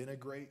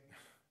denigrate,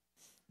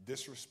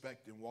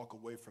 disrespect, and walk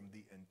away from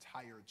the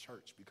entire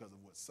church because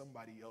of what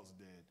somebody else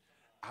did,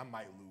 I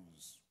might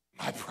lose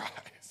my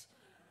prize.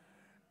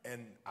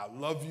 And I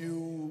love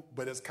you,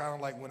 but it's kind of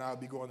like when I'd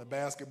be going to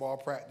basketball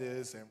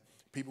practice and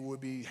people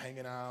would be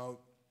hanging out,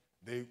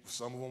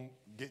 some of them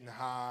getting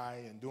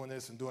high and doing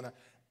this and doing that.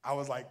 I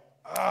was like,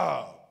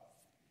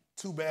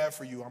 too bad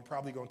for you. I'm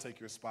probably going to take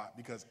your spot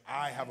because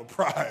I have a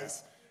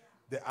prize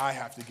that I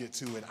have to get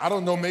to. And I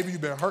don't know, maybe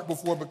you've been hurt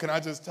before, but can I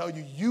just tell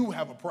you, you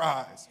have a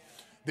prize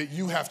that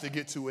you have to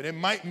get to. And it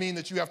might mean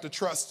that you have to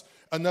trust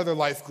another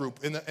life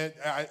group. And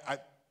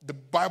the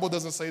Bible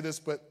doesn't say this,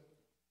 but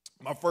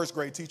my first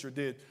grade teacher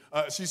did.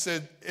 She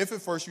said, if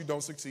at first you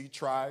don't succeed,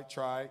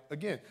 try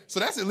again. So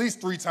that's at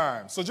least 3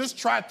 times. So just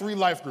try 3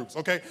 life groups,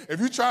 okay? If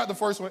you tried the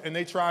first one and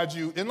they tried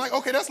you, then like,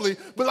 okay, that's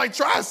leave. But like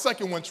try a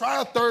second one,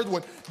 try a third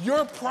one.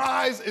 Your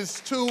prize is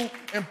too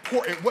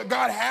important. What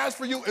God has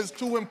for you is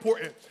too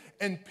important.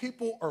 And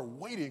people are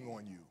waiting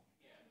on you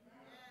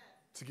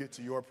to get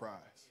to your prize.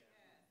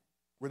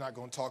 We're not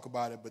going to talk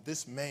about it, but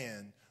this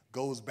man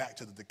goes back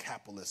to the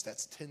Decapolis.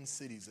 That's 10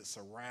 cities that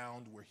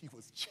surround where he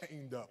was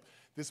chained up.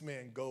 This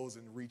man goes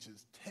and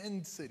reaches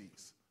 10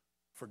 cities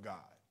for God.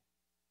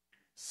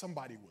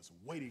 Somebody was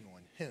waiting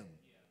on him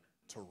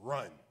to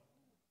run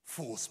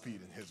full speed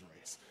in his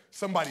race.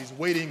 Somebody's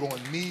waiting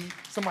on me.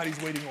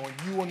 Somebody's waiting on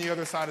you on the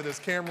other side of this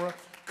camera.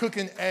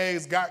 Cooking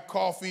eggs, got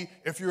coffee.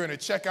 If you're in a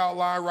checkout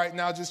line right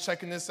now just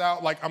checking this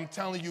out, like I'm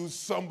telling you,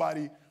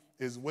 somebody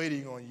is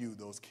waiting on you.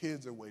 Those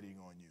kids are waiting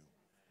on you.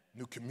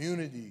 New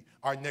community,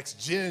 our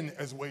next gen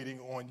is waiting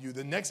on you.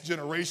 The next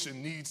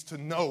generation needs to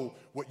know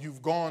what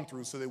you've gone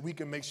through so that we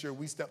can make sure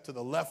we step to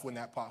the left when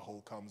that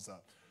pothole comes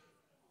up.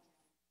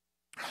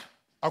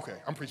 Okay,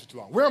 I'm preaching too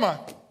long. Where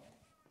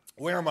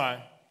am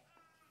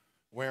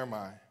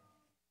I?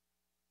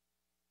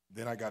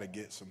 Then I got to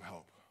get some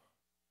help.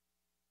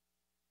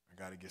 I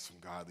got to get some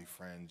godly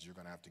friends. You're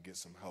going to have to get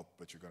some help,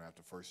 but you're going to have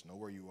to first know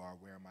where you are.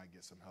 Where am I?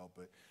 Get some help.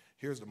 But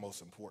here's the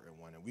most important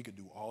one. And we could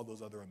do all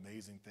those other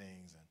amazing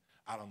things. And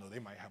I don't know, they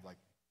might have like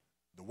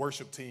the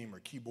worship team or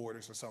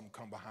keyboarders or something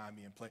come behind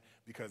me and play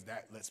because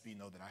that lets me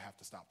know that I have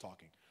to stop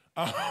talking.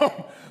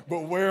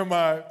 But where am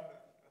I?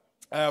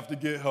 I have to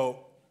get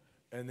help.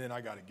 And then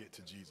I got to get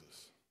to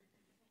Jesus.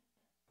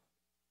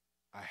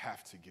 I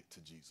have to get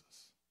to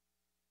Jesus.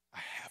 I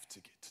have to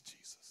get to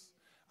Jesus.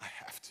 I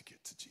have to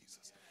get to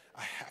Jesus.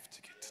 I have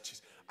to get to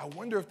Jesus. I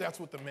wonder if that's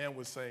what the man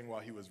was saying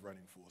while he was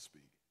running full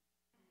speed.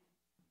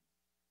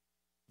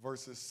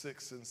 Verses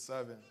 6 and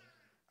 7.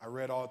 I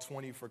read all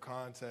 20 for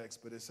context,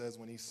 but it says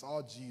when he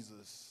saw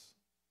Jesus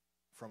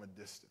from a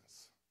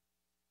distance.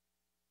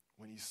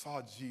 When he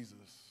saw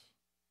Jesus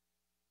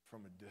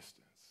from a distance.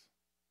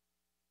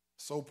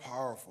 So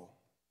powerful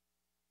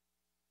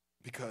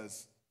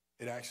because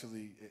it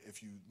actually,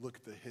 if you look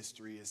at the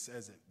history, it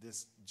says that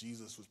this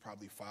Jesus was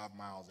probably 5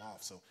 miles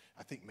off. So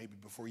I think maybe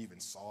before he even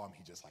saw him,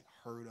 he just like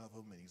heard of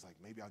him and he's like,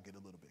 maybe I'll get a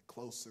little bit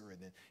closer.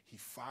 And then he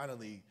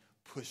finally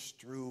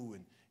pushed through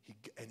and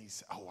he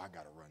said, oh, I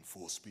got to run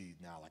full speed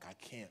now. Like I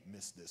can't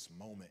miss this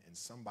moment. And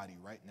somebody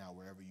right now,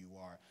 wherever you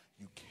are,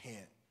 you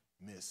can't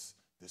miss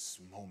this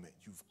moment.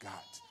 You've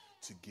got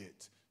to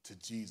get to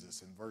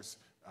Jesus. In verse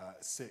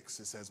 6,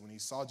 it says, when he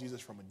saw Jesus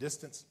from a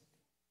distance,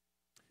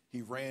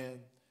 he ran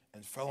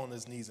and fell on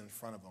his knees in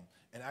front of him.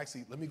 And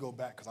actually, let me go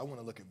back because I want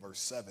to look at verse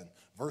 7.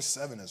 Verse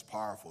 7 is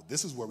powerful.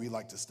 This is where we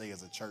like to stay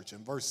as a church.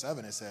 In verse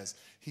 7, it says,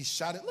 he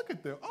shouted, look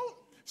at them. Oh,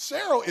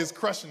 Cheryl is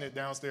crushing it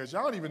downstairs.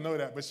 Y'all don't even know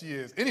that, but she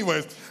is.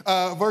 Anyways,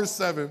 verse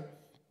 7.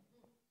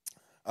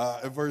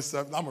 In verse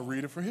 7, I'm going to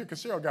read it from here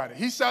because Cheryl got it.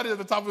 He shouted at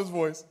the top of his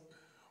voice,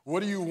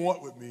 what do you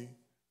want with me,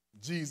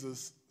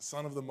 Jesus,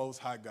 Son of the Most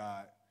High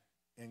God?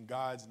 In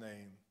God's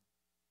name,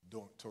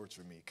 don't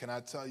torture me. Can I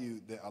tell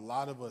you that a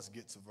lot of us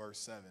get to verse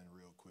 7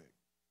 real quick?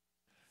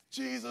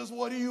 Jesus,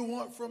 what do you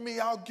want from me?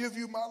 I'll give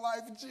you my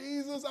life.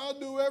 Jesus, I'll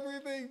do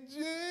everything.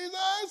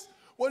 Jesus,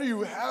 what do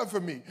you have for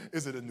me?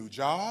 Is it a new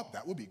job?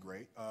 That would be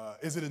great.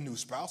 Is it a new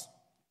spouse?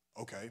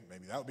 Okay,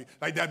 maybe that would be,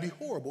 like, that'd be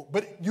horrible.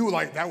 But you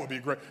like, that would be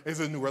great. Is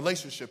it a new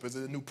relationship? Is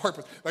it a new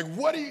purpose? Like, Jesus,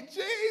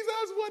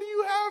 what do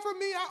you have for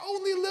me? I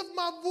only lift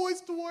my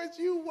voice towards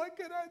you. What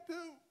can I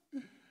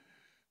do?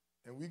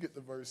 And we get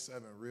to verse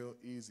 7 real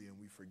easy, and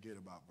we forget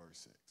about verse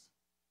 6.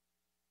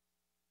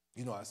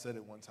 You know, I said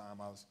it one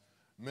time. I was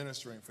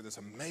ministering for this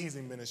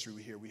amazing ministry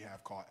we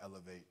have called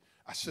Elevate.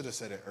 I should have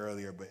said it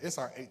earlier, but it's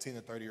our 18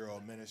 to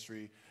 30-year-old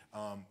ministry.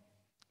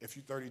 If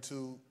you're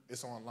 32,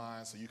 it's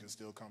online, so you can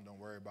still come. Don't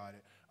worry about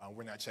it.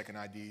 We're not checking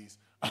IDs.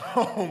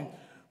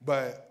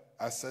 But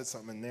I said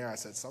something in there. I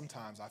said,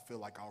 sometimes I feel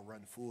like I'll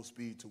run full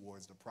speed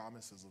towards the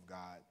promises of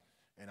God,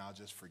 and I'll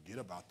just forget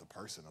about the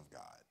person of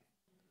God.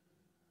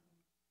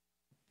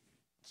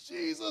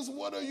 Jesus,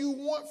 what do you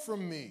want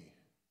from me?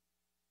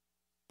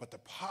 But the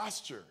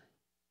posture,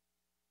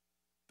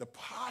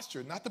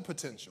 not the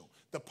potential,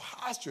 the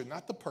posture,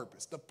 not the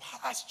purpose, the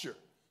posture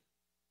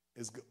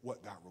is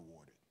what got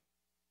rewarded.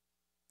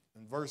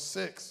 In verse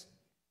 6,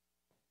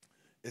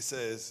 it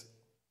says,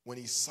 when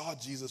he saw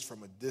Jesus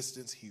from a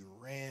distance, he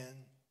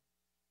ran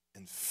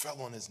and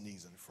fell on his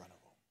knees in front of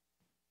him.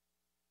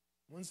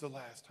 When's the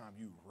last time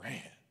you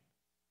ran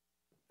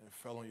and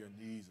fell on your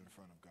knees in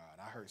front of God?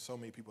 I heard so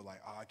many people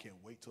like, I can't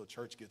wait till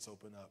church gets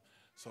opened up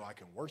so I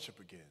can worship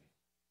again.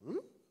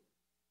 Ooh.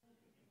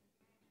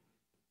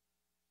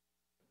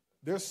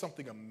 There's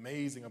something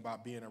amazing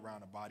about being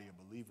around a body of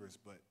believers,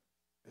 but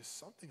there's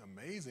something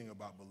amazing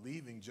about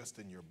believing just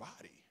in your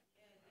body.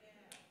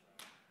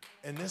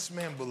 And this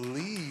man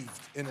believed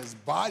in his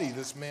body.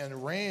 This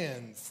man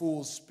ran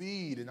full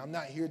speed. And I'm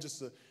not here just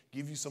to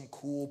give you some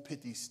cool,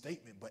 pithy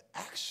statement, but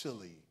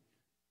actually,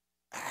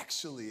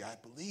 I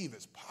believe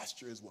his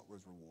posture is what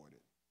was rewarded.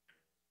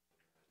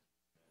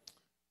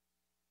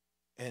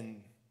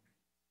 And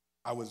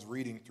I was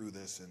reading through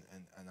this,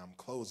 and I'm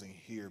closing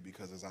here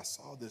because as I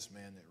saw this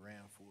man that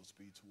ran full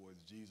speed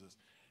towards Jesus,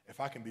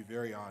 if I can be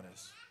very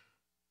honest,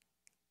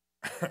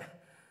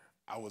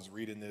 I was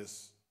reading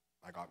this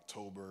like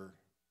October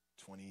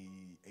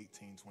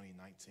 2018,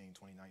 2019,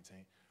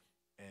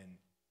 and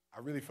I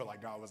really felt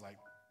like God was like,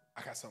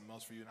 I got something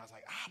else for you. And I was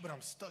like, but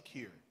I'm stuck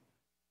here.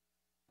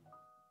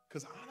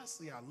 Because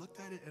honestly, I looked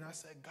at it and I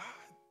said, God,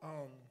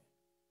 I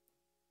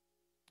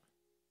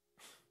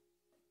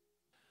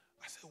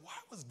said, why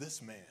was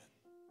this man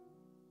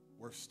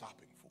worth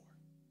stopping for?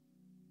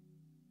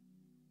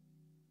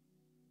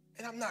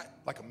 And I'm not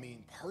like a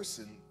mean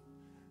person,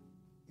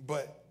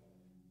 but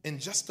in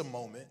just a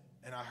moment,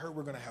 and I heard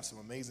we're going to have some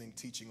amazing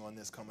teaching on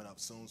this coming up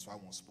soon, so I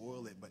won't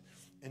spoil it, but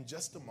in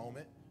just a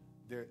moment,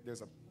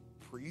 there's a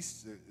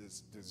priest,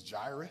 there's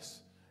Jairus,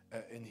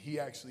 and he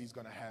actually is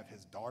going to have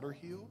his daughter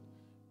healed.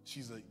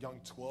 She's a young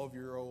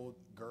 12-year-old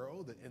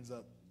girl that ends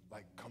up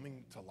like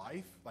coming to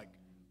life. Like,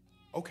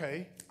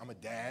 okay, I'm a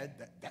dad.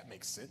 That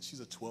makes sense.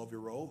 She's a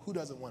 12-year-old. Who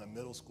doesn't want a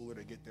middle schooler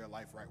to get their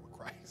life right with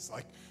Christ?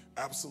 Like,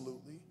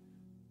 absolutely.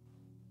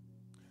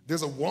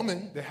 There's a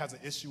woman that has an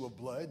issue of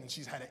blood, and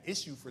she's had an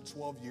issue for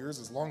 12 years.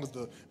 As long as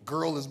the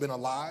girl has been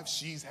alive,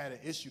 she's had an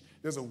issue.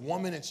 There's a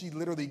woman, and she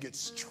literally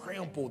gets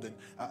trampled, and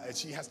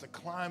she has to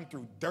climb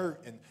through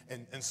dirt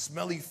and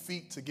smelly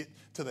feet to get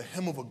to the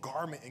hem of a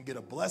garment and get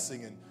a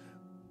blessing. And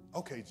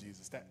okay,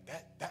 Jesus,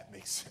 that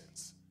makes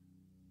sense.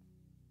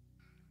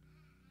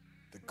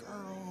 The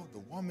girl, the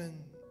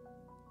woman,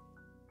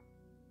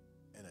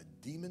 and a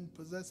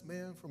demon-possessed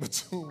man from a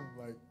tomb,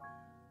 like.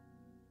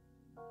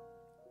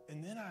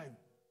 And then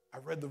I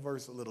read the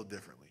verse a little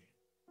differently.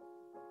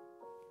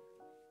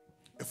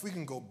 If we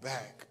can go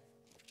back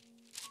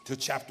to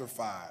chapter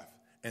 5,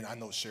 and I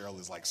know Cheryl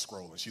is like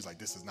scrolling. She's like,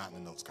 this is not in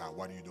the notes, Kyle.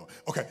 What are you doing?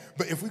 Okay,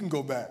 but if we can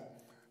go back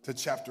to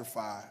chapter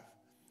 5,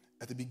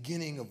 at the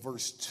beginning of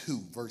verse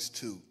 2,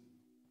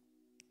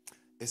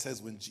 it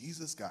says, when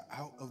Jesus got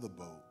out of the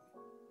boat,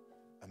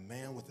 a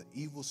man with an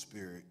evil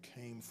spirit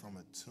came from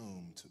a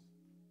tomb.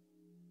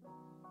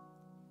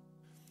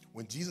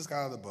 When Jesus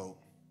got out of the boat,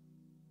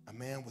 a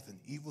man with an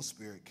evil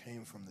spirit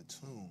came from the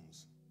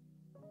tombs.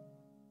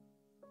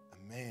 A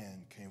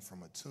man came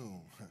from a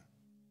tomb.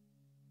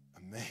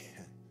 A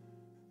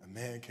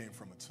man came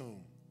from a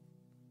tomb.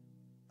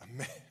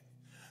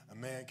 A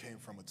man came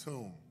from a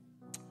tomb.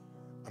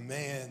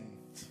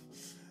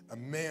 A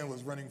man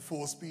was running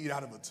full speed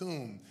out of a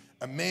tomb.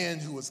 a man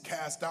who was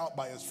cast out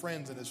by his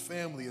friends and his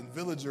family and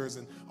villagers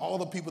and all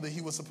the people that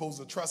he was supposed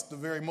to trust the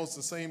very most,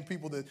 the same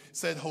people that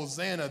said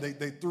Hosanna,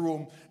 they threw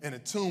him in a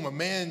tomb. A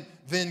man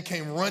then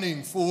came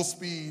running full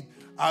speed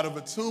out of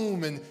a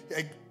tomb, and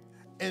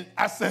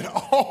I said,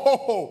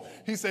 oh,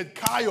 he said,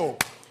 Kyle,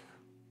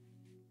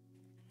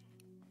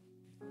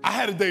 I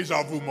had a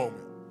deja vu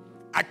moment.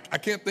 I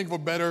can't think of a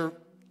better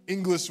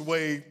English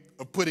way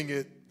of putting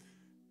it.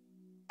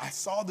 I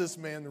saw this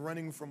man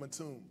running from a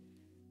tomb,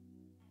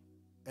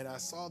 and I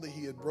saw that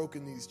he had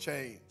broken these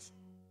chains.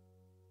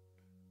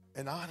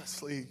 And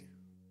honestly,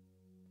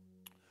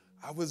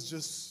 I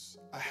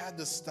had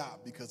to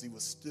stop because he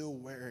was still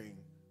wearing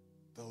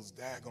those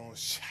daggone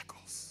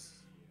shackles.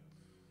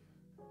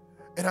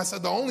 And I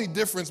said, the only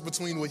difference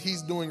between what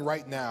he's doing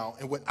right now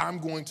and what I'm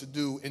going to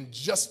do in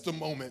just a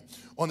moment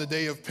on the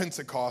day of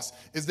Pentecost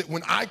is that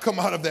when I come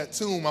out of that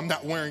tomb, I'm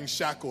not wearing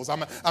shackles.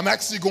 I'm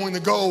actually going to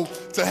go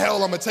to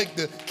hell. I'm going to take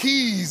the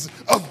keys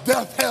of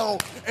death, hell,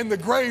 and the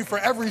grave for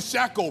every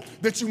shackle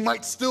that you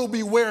might still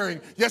be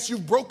wearing. Yes,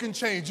 you've broken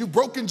chains. You've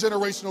broken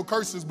generational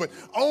curses, but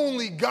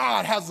only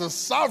God has the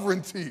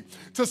sovereignty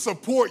to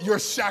support your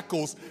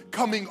shackles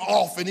coming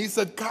off. And he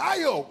said,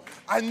 Kyle,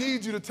 I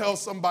need you to tell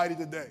somebody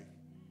today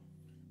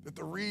that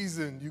the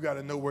reason you got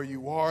to know where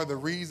you are, the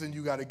reason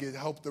you got to get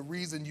help, the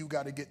reason you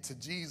got to get to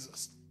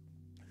Jesus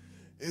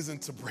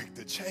isn't to break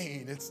the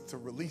chain, it's to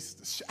release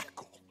the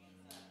shackle.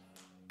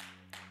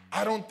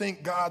 I don't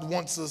think God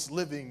wants us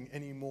living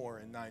anymore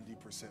in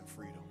 90%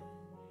 freedom.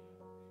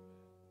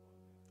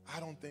 I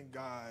don't think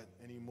God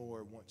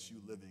anymore wants you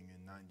living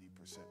in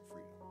 90%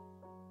 freedom.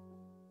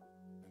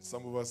 And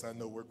some of us, I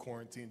know we're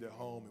quarantined at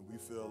home and we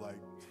feel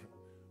like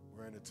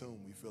we're in a tomb.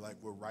 We feel like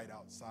we're right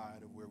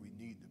outside of where we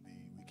need to be.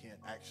 We can't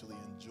actually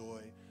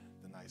enjoy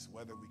the nice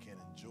weather. We can't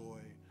enjoy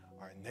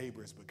our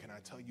neighbors. But can I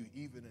tell you,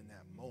 even in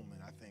that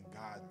moment, I think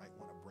God might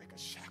want to break a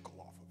shackle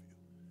off of you.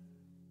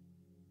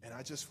 And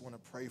I just want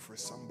to pray for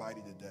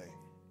somebody today.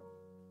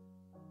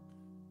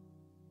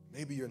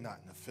 Maybe you're not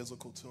in a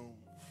physical tomb.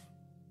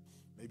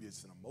 Maybe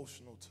it's an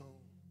emotional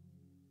tomb.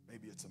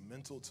 Maybe it's a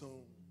mental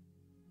tomb.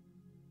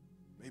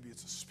 Maybe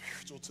it's a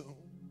spiritual tomb.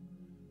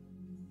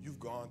 You've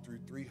gone through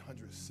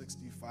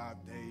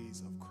 365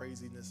 days of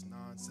craziness,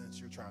 nonsense.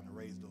 You're trying to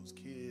raise those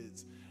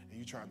kids, and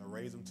you're trying to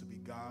raise them to be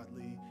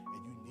godly,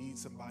 and you need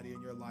somebody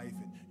in your life,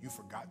 and you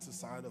forgot to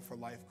sign up for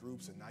life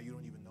groups, and now you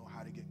don't even know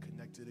how to get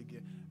connected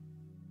again.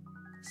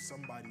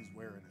 Somebody's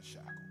wearing a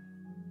shackle.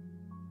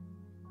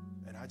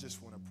 And I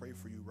just want to pray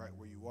for you right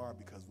where you are,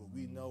 because what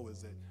we know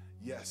is that,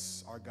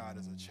 yes, our God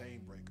is a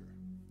chain breaker,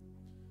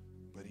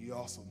 but he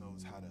also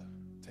knows how to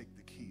take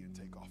the key and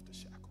take off the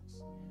shackles.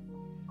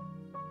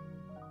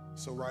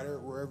 So right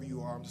wherever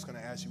you are, I'm just going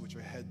to ask you with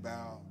your head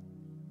bowed,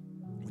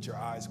 with your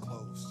eyes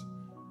closed.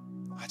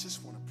 I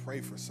just want to pray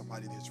for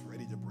somebody that's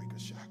ready to break a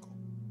shackle.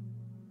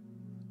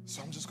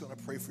 So I'm just going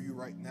to pray for you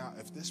right now.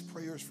 If this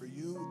prayer is for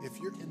you, if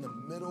you're in the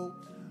middle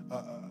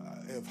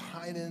of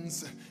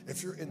Heinen's,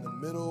 if you're in the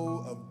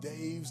middle of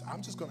Dave's,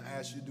 I'm just going to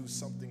ask you to do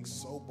something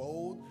so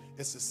bold.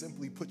 It's to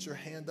simply put your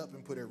hand up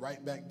and put it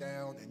right back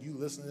down, and you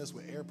listen to this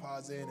with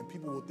AirPods in, and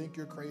people will think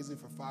you're crazy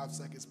for 5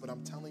 seconds, but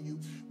I'm telling you,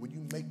 when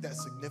you make that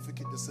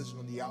significant decision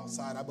on the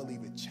outside, I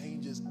believe it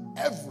changes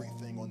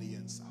everything on the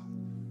inside.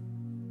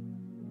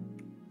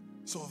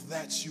 So if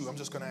that's you, I'm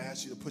just going to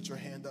ask you to put your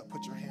hand up,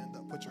 put your hand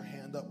up, put your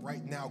hand up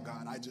right now,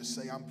 God. I just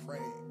say I'm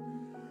praying.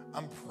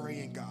 I'm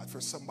praying, God,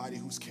 for somebody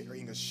who's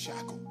carrying a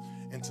shackle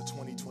into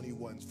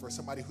 2021, for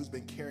somebody who's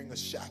been carrying a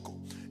shackle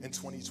in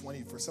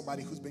 2020, for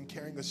somebody who's been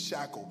carrying a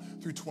shackle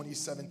through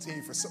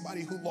 2017, for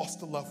somebody who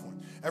lost a loved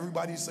one.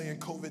 Everybody's saying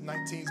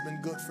COVID-19's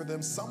been good for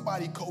them.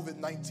 Somebody,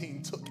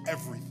 COVID-19 took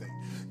everything.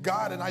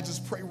 God, and I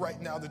just pray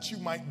right now that you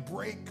might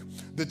break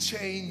the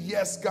chain,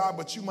 yes, God,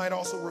 but you might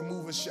also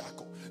remove a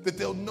shackle. That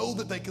they'll know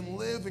that they can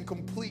live in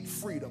complete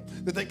freedom,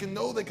 that they can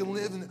know they can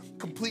live in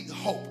complete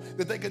hope,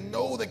 that they can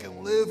know they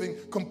can live in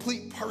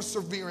complete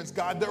perseverance,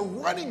 God. They're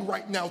running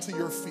right now to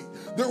your feet.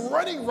 They're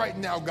running right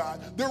now,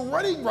 God. They're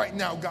running right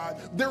now,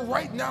 God. They're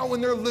right now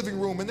in their living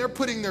room, and they're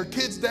putting their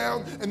kids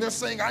down, and they're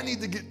saying, I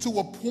need to get to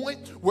a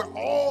point where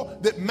all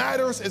that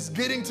matters is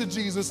getting to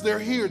Jesus. They're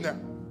here now.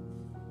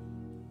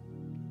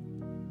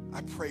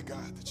 I pray,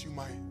 God, that you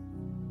might,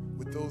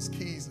 with those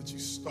keys that you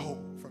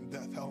stole from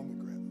death, hell, and the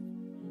grave,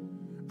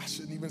 I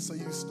shouldn't even say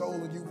you stole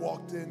and you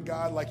walked in,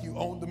 God, like you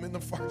owned them in the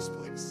first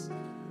place.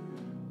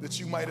 That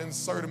you might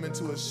insert them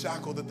into a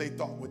shackle that they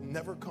thought would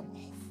never come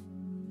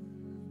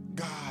off.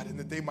 God, and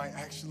that they might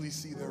actually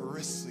see their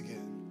wrists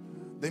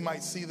again. They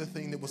might see the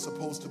thing that was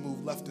supposed to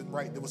move left and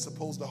right, that was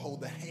supposed to hold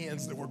the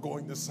hands that were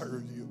going to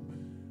serve you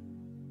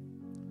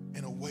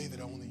in a way that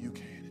only you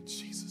can, in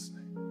Jesus'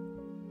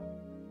 name.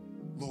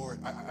 Lord,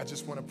 I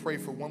just want to pray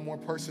for one more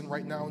person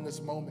right now in this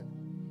moment.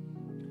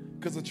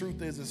 Because the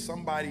truth is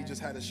somebody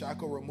just had a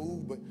shackle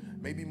removed, but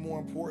maybe more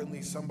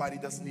importantly, somebody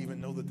doesn't even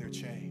know that they're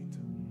chained.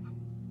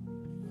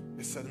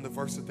 It said in the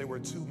verse that there were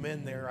two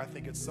men there. I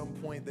think at some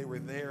point they were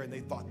there and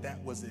they thought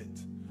that was it.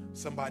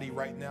 Somebody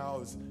right now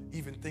is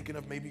even thinking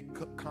of maybe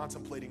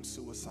contemplating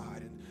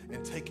suicide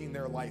and taking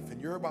their life,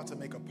 and you're about to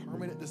make a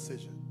permanent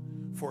decision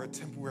for a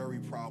temporary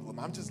problem.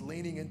 I'm just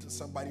leaning into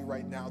somebody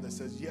right now that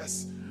says,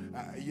 yes,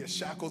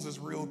 shackles is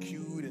real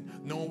cute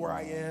and knowing where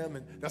I am,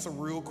 and that's a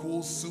real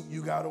cool suit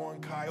you got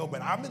on, Kyle,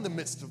 but I'm in the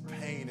midst of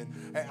pain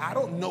and I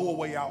don't know a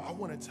way out. I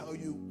want to tell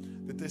you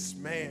that this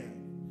man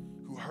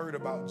who heard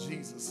about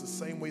Jesus, the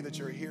same way that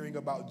you're hearing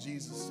about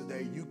Jesus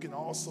today, you can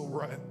also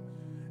run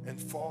and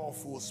fall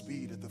full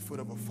speed at the foot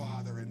of a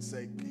father and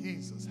say,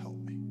 Jesus, help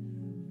me.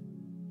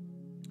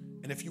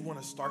 And if you want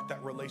to start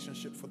that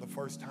relationship for the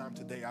first time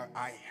today,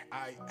 I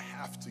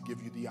have to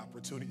give you the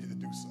opportunity to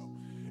do so.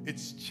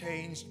 It's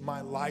changed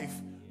my life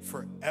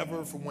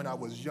forever, from when I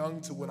was young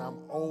to when I'm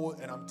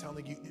old, and I'm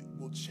telling you, it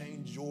will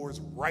change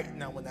yours right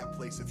now in that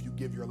place if you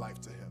give your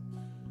life to him.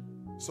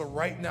 So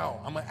right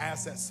now, I'm going to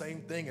ask that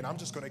same thing, and I'm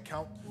just going to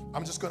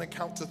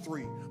count to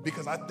 3,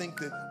 because I think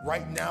that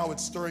right now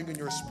it's stirring in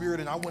your spirit,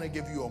 and I want to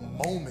give you a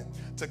moment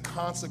to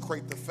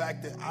consecrate the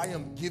fact that I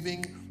am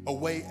giving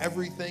away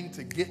everything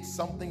to get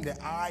something that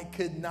I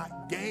could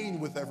not gain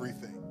with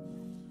everything.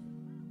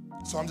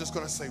 So I'm just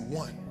going to say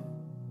 1.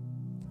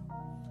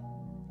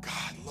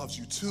 God loves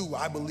you. 2,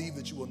 I believe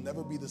that you will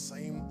never be the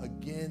same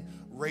again.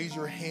 Raise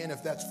your hand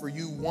if that's for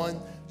you.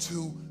 1,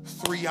 2,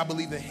 3. I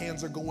believe the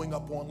hands are going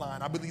up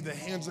online. I believe the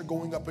hands are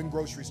going up in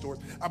grocery stores.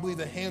 I believe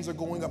the hands are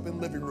going up in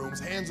living rooms.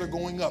 Hands are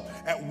going up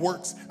at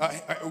works,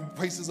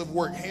 places of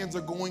work. Hands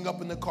are going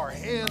up in the car.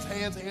 Hands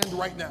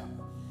right now.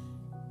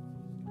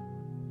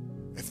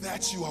 If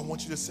that's you, I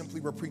want you to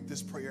simply repeat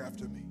this prayer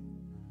after me.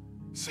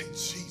 Say,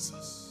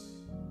 Jesus,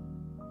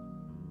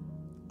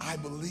 I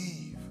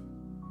believe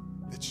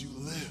that you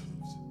lived.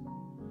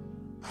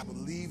 I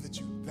believe that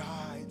you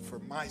died for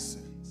my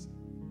sins,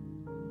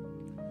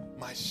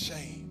 my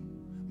shame,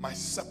 my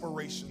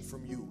separation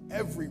from you,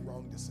 every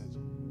wrong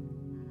decision.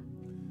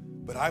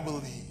 But I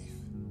believe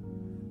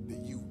that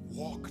you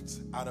walked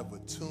out of a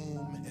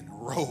tomb and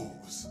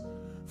rose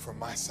for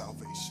my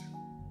salvation.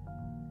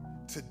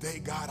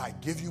 Today, God, I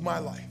give you my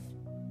life.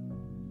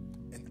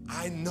 And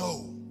I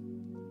know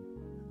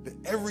that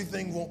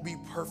everything won't be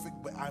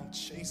perfect, but I'm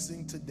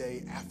chasing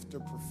today after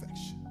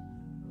perfection.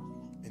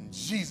 In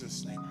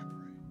Jesus' name I pray.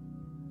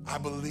 I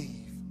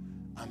believe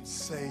I'm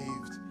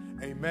saved.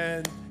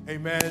 Amen,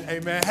 amen,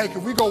 amen. Hey,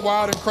 can we go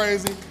wild and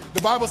crazy?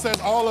 The Bible says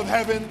all of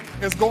heaven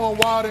is going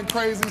wild and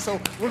crazy,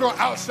 so we're going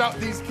to outshout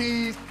these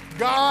keys.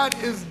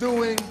 God is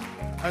doing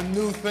a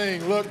new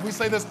thing. Look, we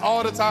say this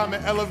all the time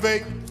at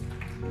Elevate.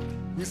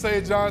 We say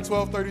in John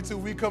 12:32,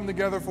 we come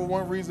together for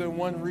one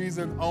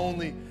reason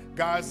only.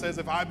 God says,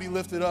 if I be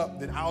lifted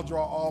up, then I'll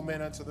draw all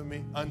men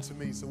unto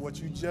me. So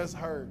what you just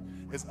heard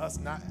is us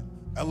not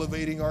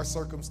elevating our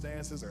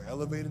circumstances or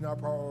elevating our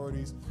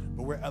priorities,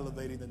 but we're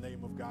elevating the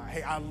name of God.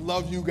 Hey, I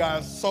love you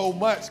guys so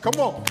much. Come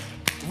on.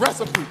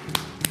 Recipe.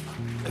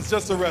 It's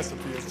just a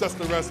recipe. It's just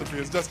a recipe.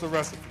 It's just a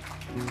recipe.